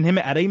Japan in him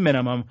at a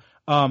minimum,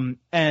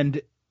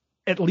 and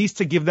at least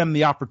to give them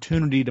the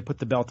opportunity to put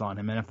the belt on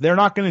him. And if they're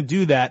not going to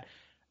do that,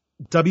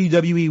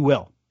 WWE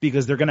will,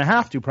 because they're going to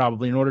have to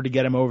probably in order to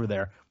get him over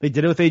there. They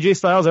did it with AJ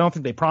Styles. I don't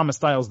think they promised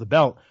Styles the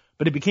belt,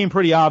 but it became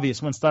pretty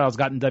obvious when Styles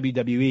got in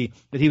WWE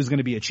that he was going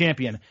to be a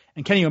champion,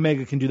 and Kenny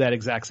Omega can do that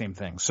exact same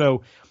thing.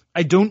 So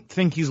I don't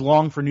think he's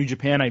long for New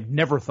Japan. I've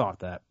never thought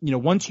that. You know,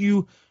 once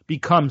you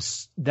become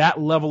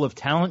that level of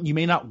talent, you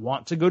may not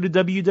want to go to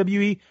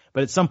WWE,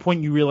 but at some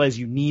point you realize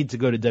you need to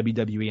go to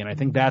WWE, and I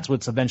think that's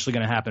what's eventually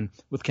going to happen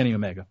with Kenny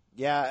Omega.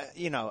 Yeah,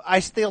 you know, I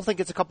still think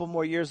it's a couple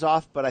more years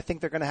off, but I think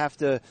they're going to have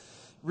to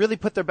really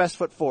put their best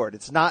foot forward.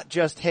 It's not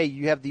just, hey,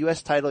 you have the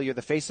U.S. title, you're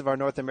the face of our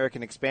North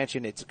American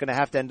expansion. It's going to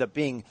have to end up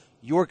being,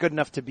 you're good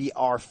enough to be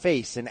our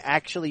face and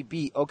actually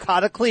beat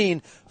Okada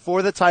clean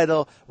for the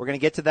title. We're going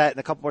to get to that in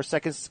a couple more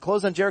seconds. To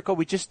close on Jericho,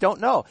 we just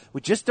don't know.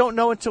 We just don't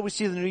know until we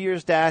see the New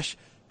Year's Dash.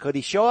 Could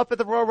he show up at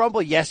the Royal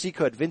Rumble? Yes, he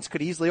could. Vince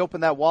could easily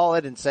open that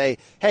wallet and say,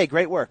 hey,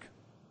 great work.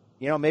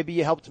 You know, maybe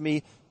you helped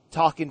me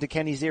talk into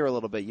Kenny's ear a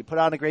little bit. You put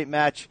on a great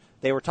match.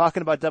 They were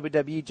talking about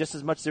WWE just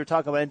as much as they were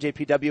talking about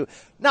NJPW.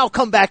 Now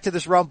come back to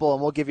this Rumble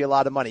and we'll give you a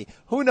lot of money.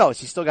 Who knows?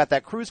 He's still got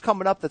that cruise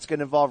coming up that's going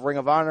to involve Ring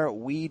of Honor.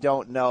 We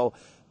don't know.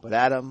 But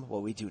Adam,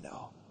 what we do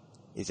know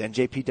is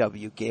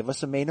NJPW gave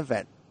us a main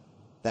event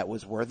that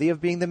was worthy of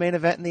being the main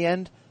event in the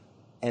end.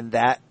 And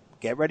that,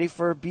 get ready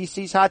for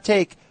BC's hot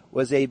take,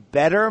 was a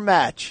better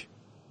match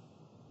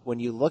when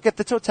you look at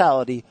the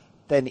totality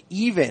than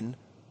even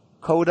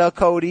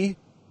Cody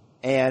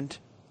and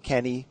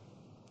Kenny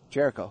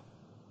Jericho.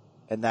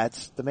 And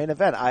that's the main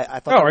event. I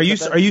thought. Oh, are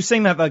you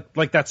saying that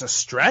like that's a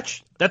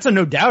stretch? That's a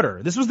no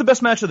doubter. This was the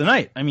best match of the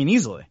night. I mean,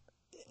 easily.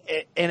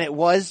 And it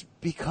was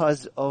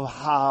because of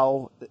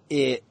how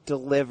it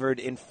delivered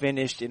and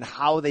finished, and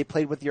how they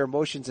played with your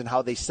emotions, and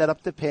how they set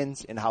up the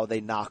pins, and how they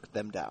knocked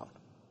them down.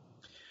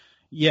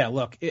 Yeah,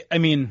 look,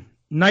 Tetsuya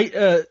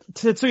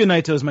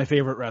Naito is my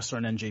favorite wrestler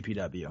in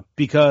NJPW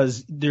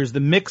because there's the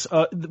mix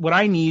of what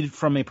I need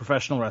from a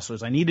professional wrestler.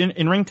 I need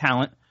in-ring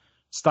talent,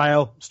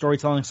 style,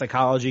 storytelling,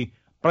 psychology,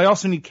 but I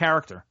also need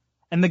character.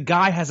 And the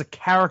guy has a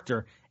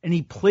character, and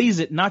he plays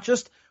it not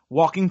just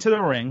walking to the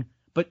ring,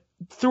 but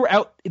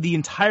throughout the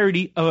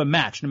entirety of a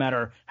match, no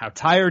matter how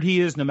tired he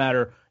is, no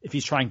matter if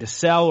he's trying to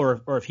sell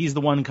or if he's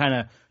the one kind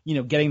of, you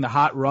know, getting the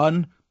hot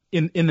run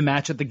in the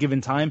match at the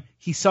given time.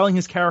 He's selling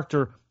his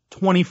character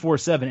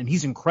 24/7, and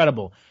he's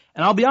incredible.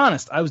 And I'll be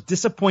honest, I was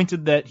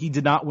disappointed that he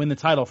did not win the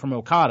title from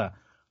Okada.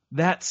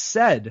 That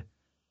said,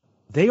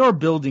 they are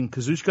building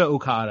Kazuchika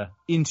Okada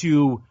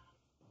into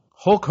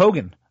Hulk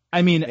Hogan.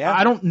 I mean, yeah.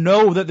 I don't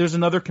know that there's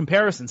another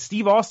comparison.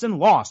 Steve Austin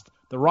lost.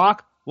 The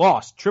Rock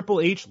lost.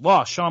 Triple H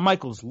lost. Shawn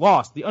Michaels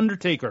lost. The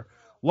Undertaker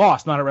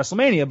lost. Not at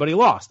WrestleMania, but he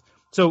lost.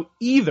 So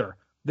either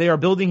they are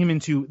building him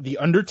into The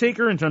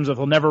Undertaker in terms of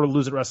he'll never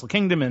lose at Wrestle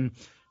Kingdom and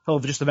he'll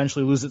just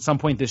eventually lose at some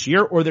point this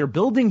year, or they're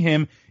building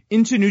him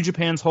into New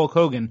Japan's Hulk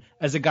Hogan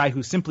as a guy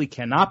who simply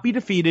cannot be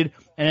defeated,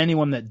 and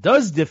anyone that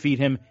does defeat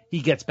him,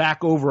 he gets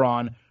back over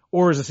on,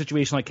 or is a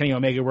situation like Kenny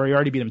Omega where he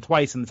already beat him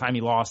twice and the time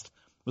he lost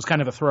was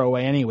kind of a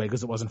throwaway anyway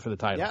because it wasn't for the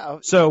title. Yeah,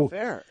 so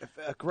fair.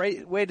 A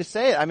great way to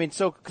say it. I mean,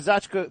 so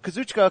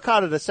Kazuchika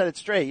Okada, to set it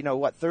straight,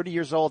 30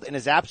 years old in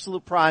his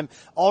absolute prime,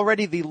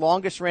 already the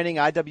longest reigning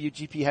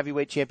IWGP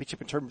Heavyweight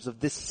Championship in terms of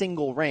this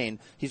single reign.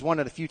 He's won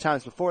it a few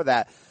times before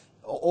that.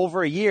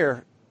 Over a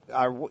year,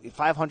 our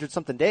 500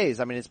 something days.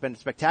 I mean, it's been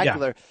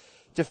spectacular. Yeah.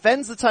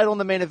 Defends the title in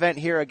the main event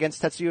here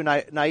against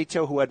Tetsuya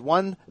Naito, who had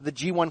won the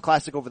G1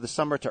 Classic over the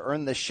summer to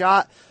earn this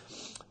shot.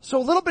 So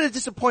a little bit of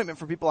disappointment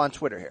for people on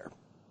Twitter here,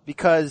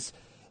 because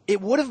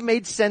it would have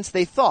made sense,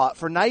 they thought,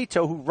 for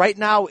Naito, who right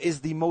now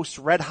is the most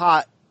red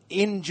hot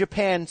in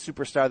Japan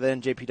superstar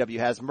that NJPW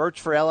has. Merch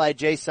for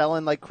LIJ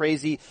selling like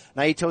crazy.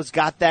 Naito's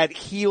got that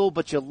heel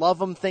but you love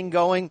him thing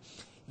going.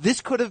 This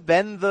could have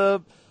been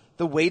the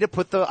way to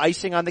put the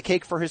icing on the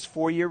cake for his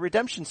 4-year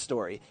redemption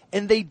story.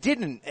 And they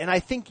didn't. And I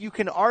think you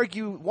can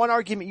argue one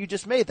argument you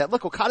just made, that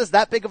look, Okada's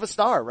that big of a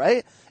star,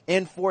 right?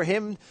 And for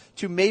him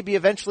to maybe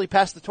eventually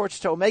pass the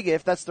torch to Omega,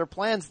 if that's their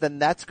plans, then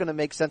that's going to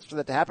make sense for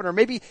that to happen. Or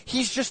maybe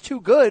he's just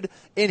too good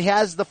and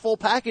has the full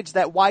package,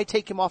 that why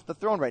take him off the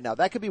throne right now?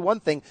 That could be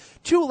one thing.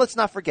 2, let's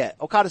not forget,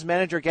 Okada's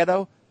manager,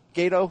 Gedo,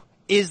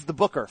 is the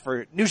booker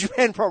for New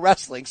Japan Pro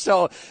Wrestling.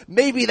 So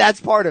maybe that's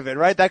part of it,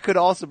 right? That could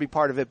also be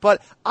part of it.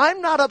 But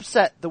I'm not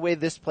upset the way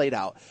this played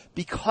out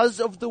because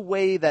of the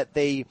way that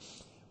they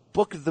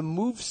booked the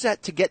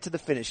moveset to get to the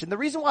finish. And the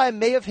reason why I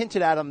may have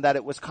hinted at him that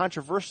it was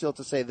controversial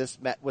to say this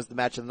was the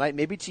match of the night,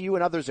 maybe to you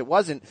and others it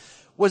wasn't,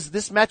 was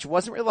this match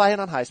wasn't reliant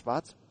on high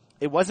spots.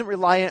 It wasn't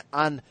reliant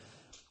on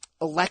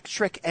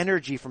electric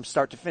energy from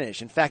start to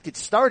finish. In fact, it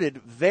started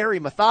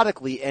very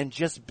methodically and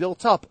just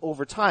built up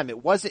over time.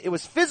 It was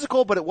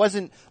physical, but it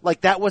wasn't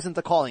like, that wasn't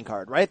the calling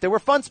card, right? There were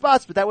fun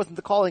spots, but that wasn't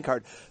the calling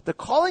card. The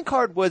calling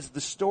card was the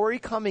story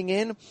coming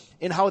in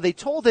and how they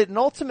told it, and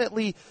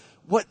ultimately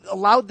what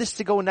allowed this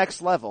to go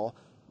next level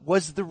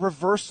was the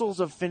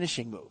reversals of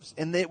finishing moves.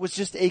 And it was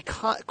just a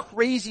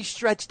crazy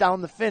stretch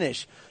down the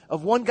finish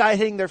of one guy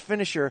hitting their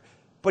finisher,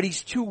 but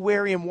he's too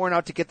weary and worn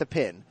out to get the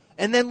pin.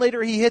 And then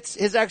later he hits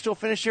his actual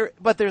finisher,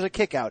 but there's a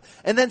kick out.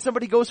 And then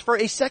somebody goes for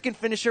a second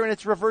finisher and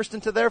it's reversed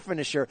into their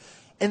finisher.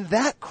 And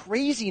that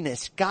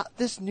craziness got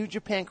this New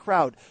Japan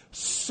crowd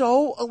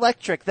so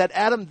electric that,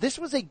 Adam, this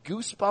was a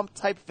goosebump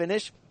type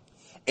finish.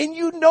 And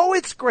you know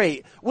it's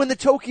great when the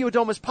Tokyo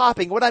Dome is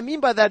popping. What I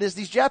mean by that is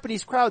these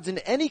Japanese crowds in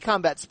any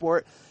combat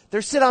sport,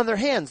 they're sit on their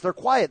hands, they're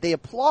quiet, they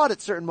applaud at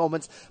certain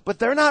moments, but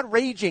they're not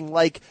raging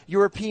like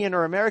European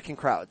or American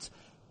crowds.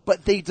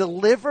 But they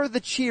deliver the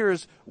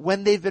cheers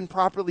when they've been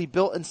properly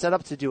built and set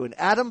up to do. And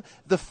Adam,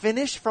 the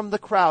finish from the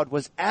crowd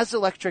was as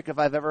electric as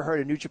I've ever heard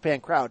a New Japan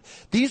crowd.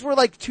 These were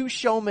like two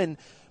showmen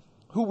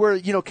who were,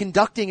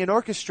 conducting an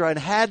orchestra and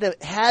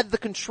had the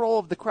control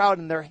of the crowd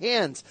in their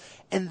hands.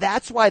 And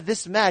that's why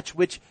this match,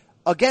 which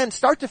again,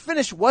 start to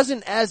finish,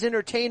 wasn't as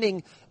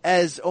entertaining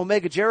as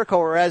Omega Jericho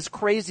or as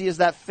crazy as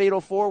that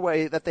fatal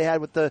 4-way that they had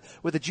with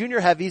the junior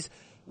heavies,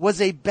 was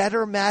a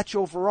better match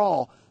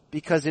overall.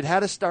 Because it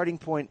had a starting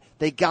point,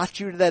 they got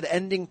you to that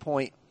ending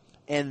point,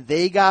 and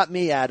they got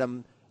me,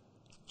 Adam,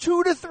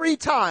 2 to 3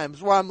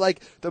 times where I'm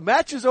like, the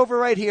match is over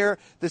right here,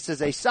 this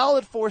is a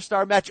solid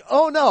 4-star match,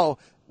 oh no,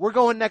 we're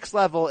going next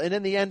level, and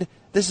in the end,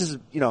 this is,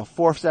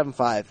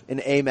 4.75,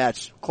 an A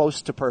match,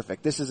 close to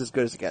perfect. This is as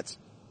good as it gets.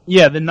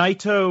 Yeah, the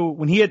Naito,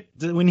 when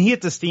he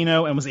hit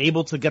Destino and was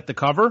able to get the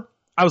cover,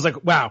 I was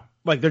like, wow,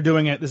 like they're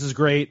doing it, this is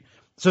great.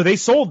 So they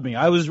sold me.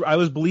 I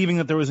was believing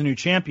that there was a new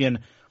champion.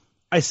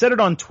 I said it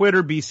on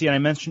Twitter, BC, and I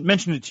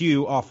mentioned it to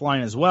you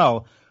offline as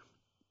well.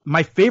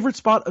 My favorite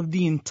spot of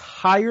the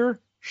entire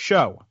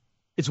show.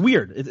 It's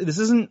weird. This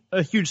isn't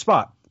a huge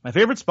spot. My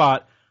favorite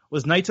spot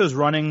was Naito's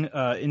running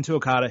into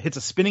Okada, hits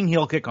a spinning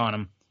heel kick on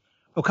him.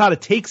 Okada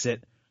takes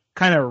it,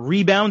 kind of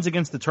rebounds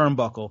against the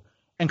turnbuckle,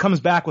 and comes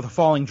back with a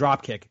falling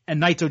drop kick,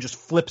 and Naito just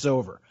flips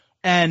over.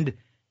 And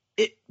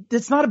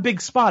it's not a big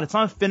spot. It's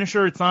not a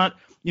finisher. It's not,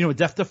 a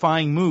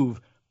death-defying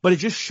move. But it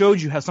just showed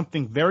you how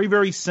something very,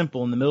 very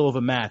simple in the middle of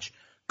a match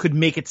could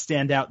make it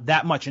stand out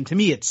that much. And to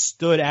me, it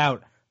stood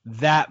out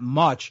that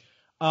much.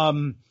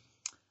 It's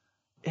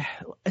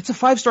a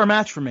 5-star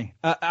match for me.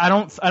 I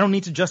don't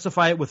need to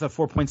justify it with a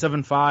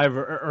 4.75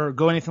 or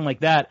go anything like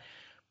that.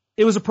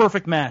 It was a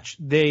perfect match.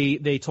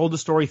 They told the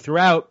story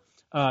throughout.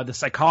 The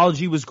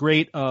psychology was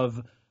great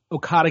of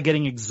Okada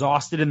getting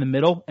exhausted in the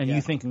middle and you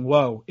thinking,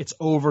 whoa, it's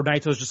over.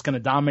 Naito's just going to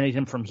dominate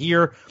him from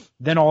here.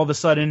 Then all of a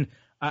sudden,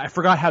 I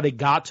forgot how they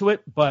got to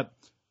it, but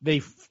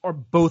they are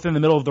both in the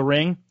middle of the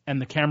ring,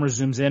 and the camera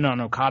zooms in on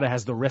Okada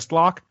has the wrist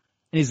lock,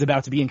 and he's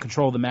about to be in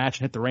control of the match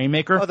and hit the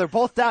Rainmaker. Oh, they're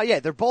both down. Yeah,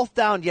 they're both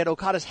down, yet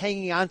Okada's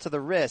hanging onto the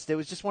wrist. It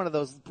was just one of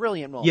those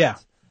brilliant moments. Yeah.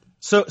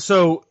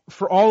 So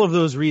for all of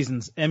those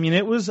reasons, I mean,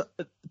 it was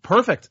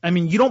perfect. I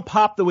mean, you don't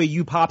pop the way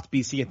you popped,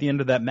 BC, at the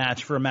end of that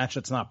match for a match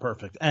that's not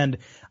perfect. And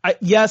I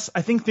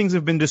think things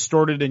have been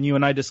distorted, and you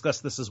and I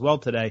discussed this as well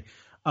today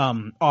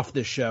off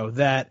this show,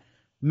 that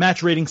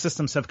match rating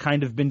systems have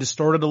kind of been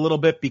distorted a little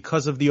bit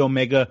because of the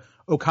Omega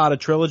Okada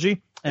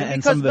trilogy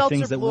and some of the Meltzer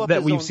things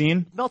that we've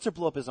seen. Meltzer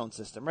blew up his own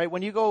system, right?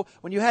 When you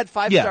had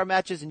 5-star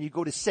matches and you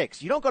go to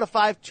 6, you don't go to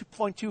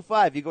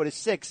 5.25, you go to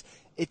 6.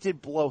 It did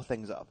blow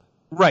things up.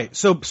 Right.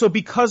 So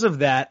because of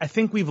that, I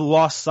think we've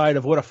lost sight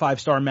of what a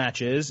 5-star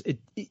match is.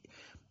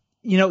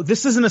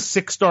 This isn't a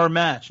 6-star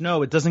match.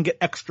 No, it doesn't get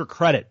extra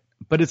credit,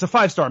 but it's a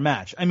 5-star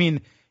match. I mean,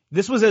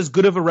 this was as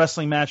good of a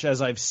wrestling match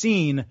as I've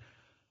seen.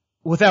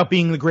 without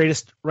being the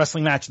greatest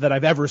wrestling match that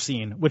I've ever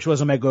seen, which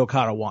was Omega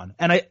Okada 1.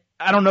 And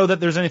I don't know that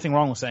there's anything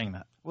wrong with saying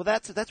that. Well,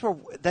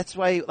 that's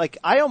why, like,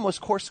 I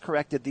almost course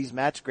corrected these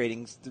match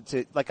gradings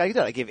to like I did.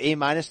 I gave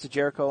A- to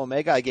Jericho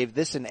Omega. I gave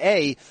this an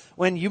A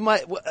when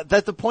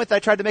that's the point that I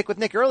tried to make with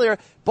Nick earlier.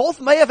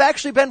 Both may have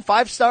actually been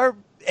 5-star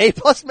A+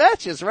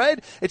 matches,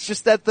 right? It's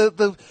just that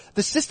the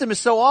system is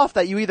so off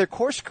that you either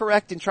course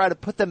correct and try to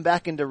put them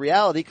back into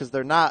reality because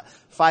they're not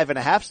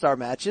 5.5-star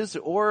matches,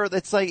 or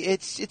it's like,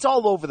 it's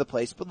all over the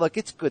place. But look,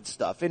 it's good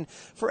stuff. And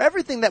for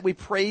everything that we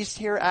praised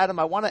here, Adam,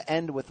 I want to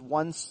end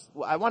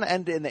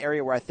in the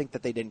area where I think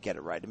that they didn't get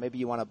it right. And maybe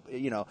you want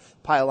to,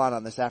 pile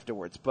on this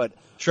afterwards. But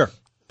sure.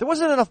 There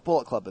wasn't enough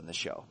Bullet Club in the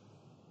show.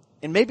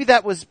 And maybe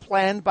that was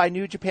planned by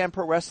New Japan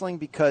Pro Wrestling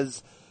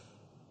because,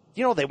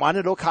 they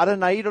wanted Okada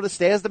and Naito to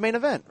stay as the main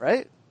event,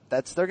 right?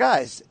 That's their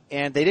guys.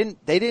 And they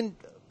didn't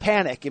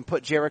panic and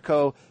put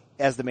Jericho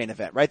as the main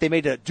event, right? They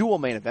made a dual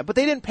main event, but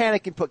they didn't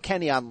panic and put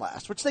Kenny on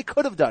last, which they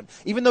could have done,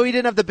 even though he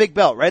didn't have the big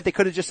belt, right? They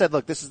could have just said,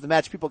 look, this is the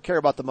match people care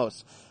about the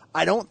most.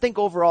 I don't think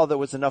overall there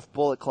was enough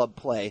Bullet Club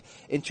play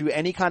into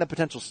any kind of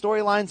potential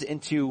storylines,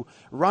 into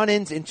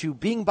run-ins, into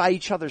being by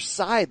each other's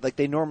side like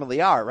they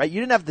normally are, right? You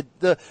didn't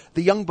have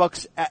the Young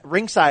Bucks at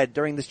ringside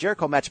during this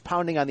Jericho match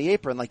pounding on the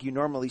apron like you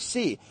normally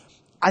see.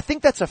 I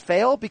think that's a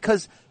fail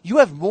because you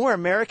have more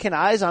American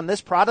eyes on this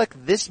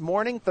product this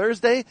morning,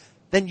 Thursday,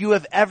 than you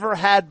have ever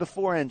had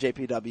before,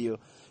 NJPW.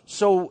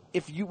 So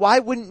why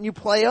wouldn't you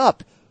play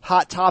up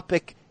Hot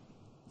Topic,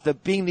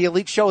 being the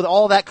elite show,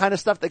 all that kind of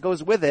stuff that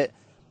goes with it,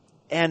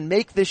 and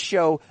make this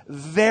show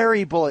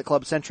very Bullet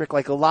Club centric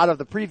like a lot of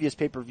the previous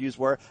pay-per-views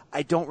were?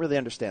 I don't really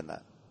understand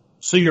that.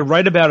 So you're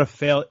right about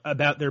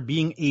about there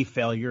being a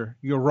failure.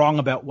 You're wrong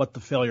about what the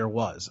failure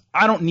was.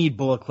 I don't need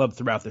Bullet Club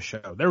throughout the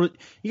show.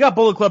 You got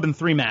Bullet Club in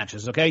 3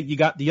 matches, okay? You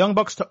got the Young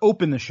Bucks to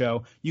open the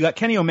show. You got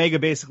Kenny Omega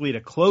basically to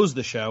close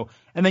the show.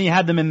 And then you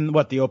had them in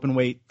the open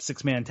weight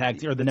 6-man tag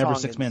team, or the never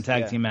 6-man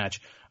tag team match,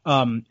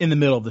 in the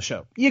middle of the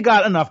show. You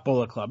got enough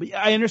Bullet Club.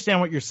 I understand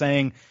what you're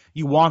saying.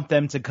 You want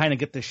them to kind of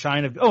get the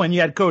shine of, and you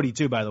had Cody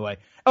too, by the way.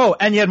 Oh,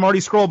 and you had Marty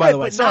Scurll, by the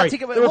way. Sorry,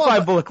 there were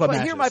 5 Bullet Club matches.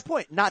 But here's my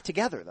point. Not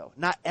together, though.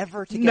 Not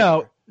ever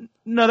together.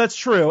 No, that's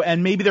true.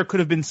 And maybe there could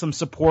have been some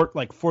support,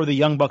 like, for the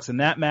Young Bucks in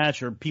that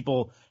match, or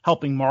people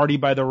helping Marty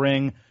by the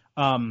ring.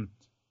 The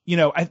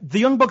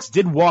Young Bucks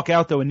did walk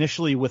out, though,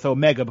 initially with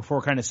Omega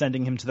before kind of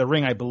sending him to the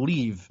ring, I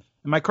believe.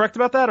 Am I correct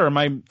about that, or am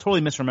I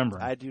totally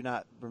misremembering? I do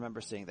not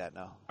remember seeing that,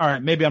 no. All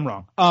right, maybe I'm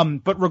wrong.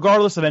 But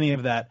regardless of any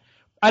of that,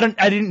 I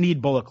didn't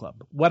need Bullet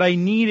Club. What I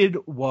needed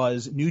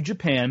was New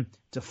Japan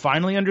to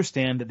finally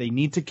understand that they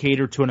need to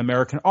cater to an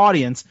American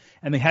audience,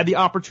 and they had the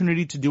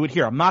opportunity to do it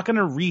here. I'm not going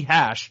to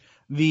rehash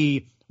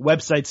the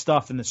website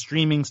stuff and the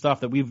streaming stuff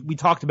that we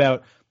talked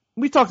about.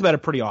 We talked about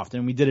it pretty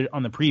often. We did it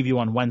on the preview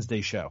on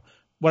Wednesday's show.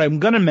 What I'm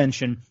going to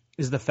mention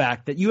is the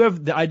fact that you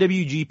have the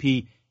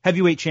IWGP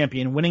Heavyweight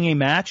Champion winning a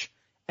match,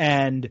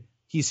 and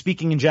he's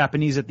speaking in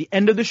Japanese at the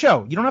end of the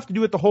show. You don't have to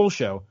do it the whole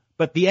show,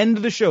 but the end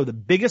of the show, the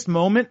biggest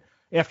moment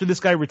after this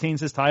guy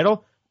retains his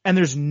title, and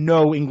there's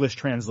no English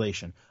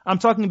translation. I'm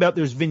talking about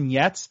there's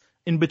vignettes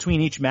in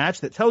between each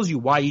match that tells you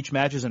why each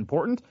match is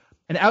important.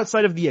 And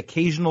outside of the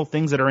occasional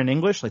things that are in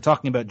English, like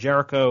talking about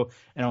Jericho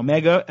and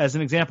Omega as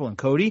an example, and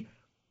Cody,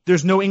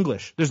 there's no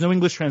English. There's no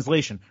English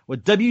translation.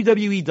 What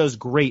WWE does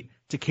great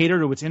to cater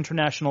to its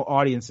international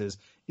audiences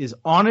is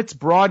on its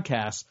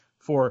broadcasts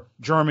for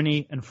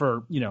Germany and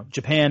for,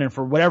 Japan and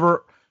for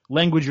whatever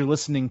language you're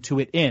listening to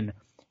it in.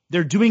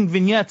 They're doing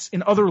vignettes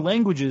in other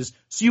languages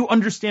so you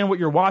understand what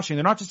you're watching.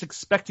 They're not just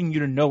expecting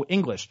you to know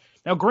English.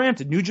 Now,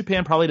 granted, New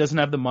Japan probably doesn't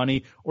have the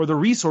money or the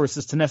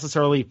resources to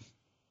necessarily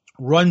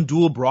run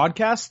dual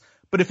broadcasts,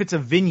 but if it's a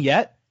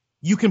vignette,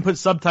 you can put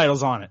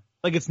subtitles on it.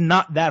 Like, it's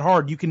not that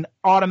hard. You can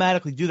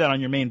automatically do that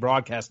on your main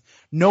broadcast.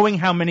 Knowing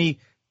how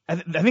many, I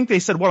think they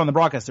said on the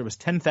broadcast, there was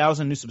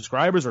 10,000 new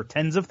subscribers or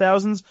tens of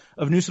thousands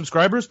of new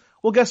subscribers.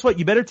 Well, guess what?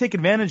 You better take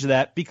advantage of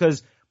that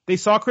because they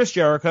saw Chris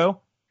Jericho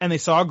and they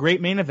saw a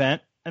great main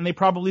event. And they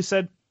probably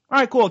said, all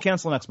right, cool, I'll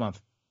cancel next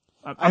month.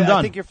 I'm done.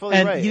 I think you're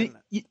fully right.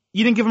 You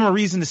didn't give them a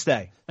reason to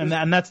stay, and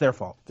that's their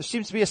fault. There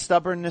seems to be a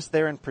stubbornness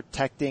there in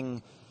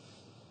protecting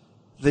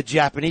the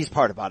Japanese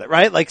part about it,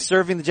 right? Like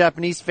serving the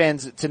Japanese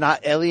fans to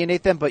not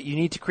alienate them, but you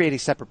need to create a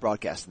separate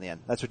broadcast in the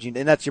end. That's what and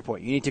that's your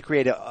point. You need to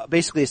create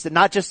basically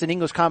not just an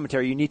English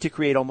commentary, you need to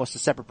create almost a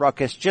separate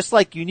broadcast, just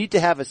like you need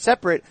to have a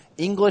separate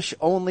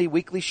English-only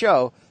weekly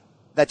show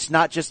that's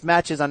not just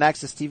matches on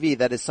Access TV,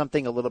 that is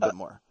something a little bit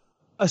more.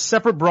 A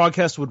separate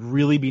broadcast would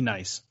really be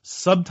nice.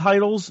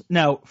 Subtitles,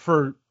 now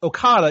for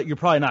Okada, you're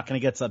probably not going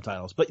to get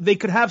subtitles, but they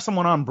could have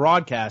someone on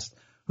broadcast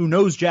who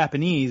knows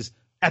Japanese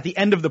at the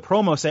end of the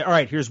promo say, all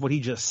right, here's what he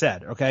just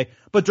said, okay?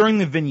 But during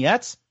the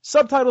vignettes,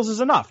 subtitles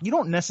is enough. You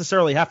don't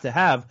necessarily have to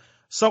have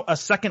a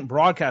second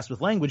broadcast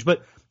with language,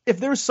 but if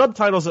there's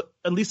subtitles,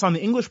 at least on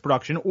the English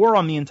production or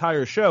on the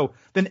entire show,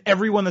 then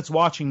everyone that's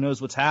watching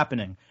knows what's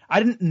happening.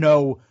 I didn't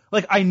know,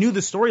 I knew the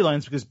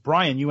storylines because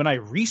Brian, you and I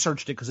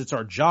researched it because it's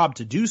our job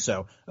to do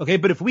so. Okay.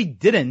 But if we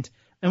didn't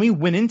and we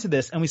went into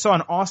this and we saw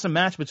an awesome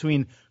match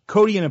between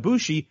Cody and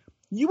Ibushi,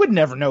 you would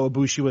never know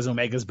Ibushi was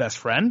Omega's best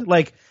friend,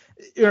 like,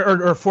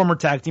 or former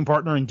tag team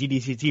partner in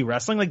DDT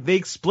wrestling. Like, they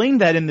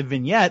explained that in the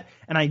vignette,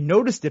 and I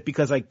noticed it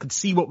because I could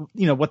see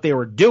what they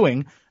were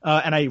doing,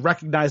 and I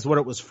recognized what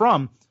it was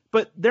from.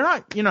 But they're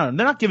not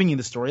giving you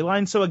the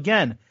storyline. So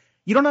again,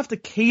 you don't have to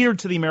cater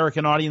to the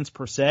American audience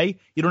per se.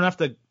 You don't have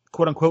to,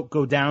 quote unquote,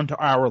 go down to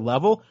our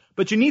level,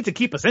 but you need to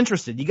keep us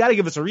interested. You got to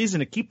give us a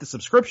reason to keep the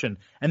subscription,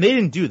 and they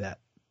didn't do that.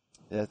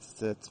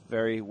 That's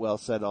very well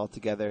said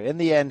altogether. In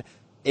the end,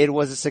 it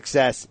was a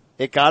success.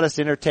 It got us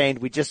entertained.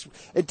 We just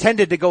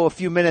intended to go a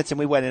few minutes, and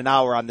we went an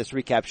hour on this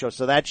recap show,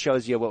 so that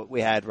shows you what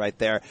we had right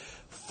there.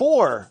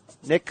 For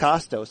Nick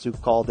Kostos, who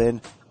called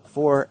in,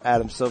 for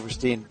Adam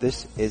Silverstein,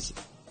 this is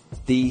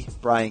the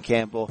Brian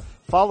Campbell.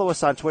 Follow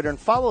us on Twitter, and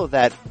follow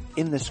that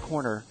In This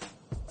Corner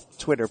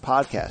Twitter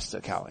podcast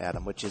account,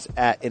 Adam, which is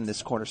at In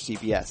This Corner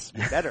CBS.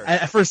 You better.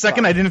 For a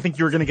second, I didn't think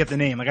you were going to get the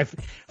name.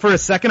 For a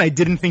second, I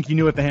didn't think you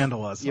knew what the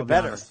handle was. You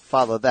better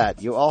follow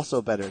that. You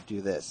also better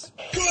do this.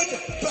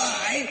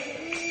 Goodbye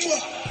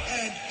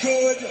and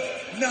good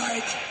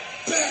night,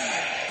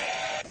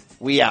 bad.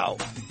 We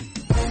out.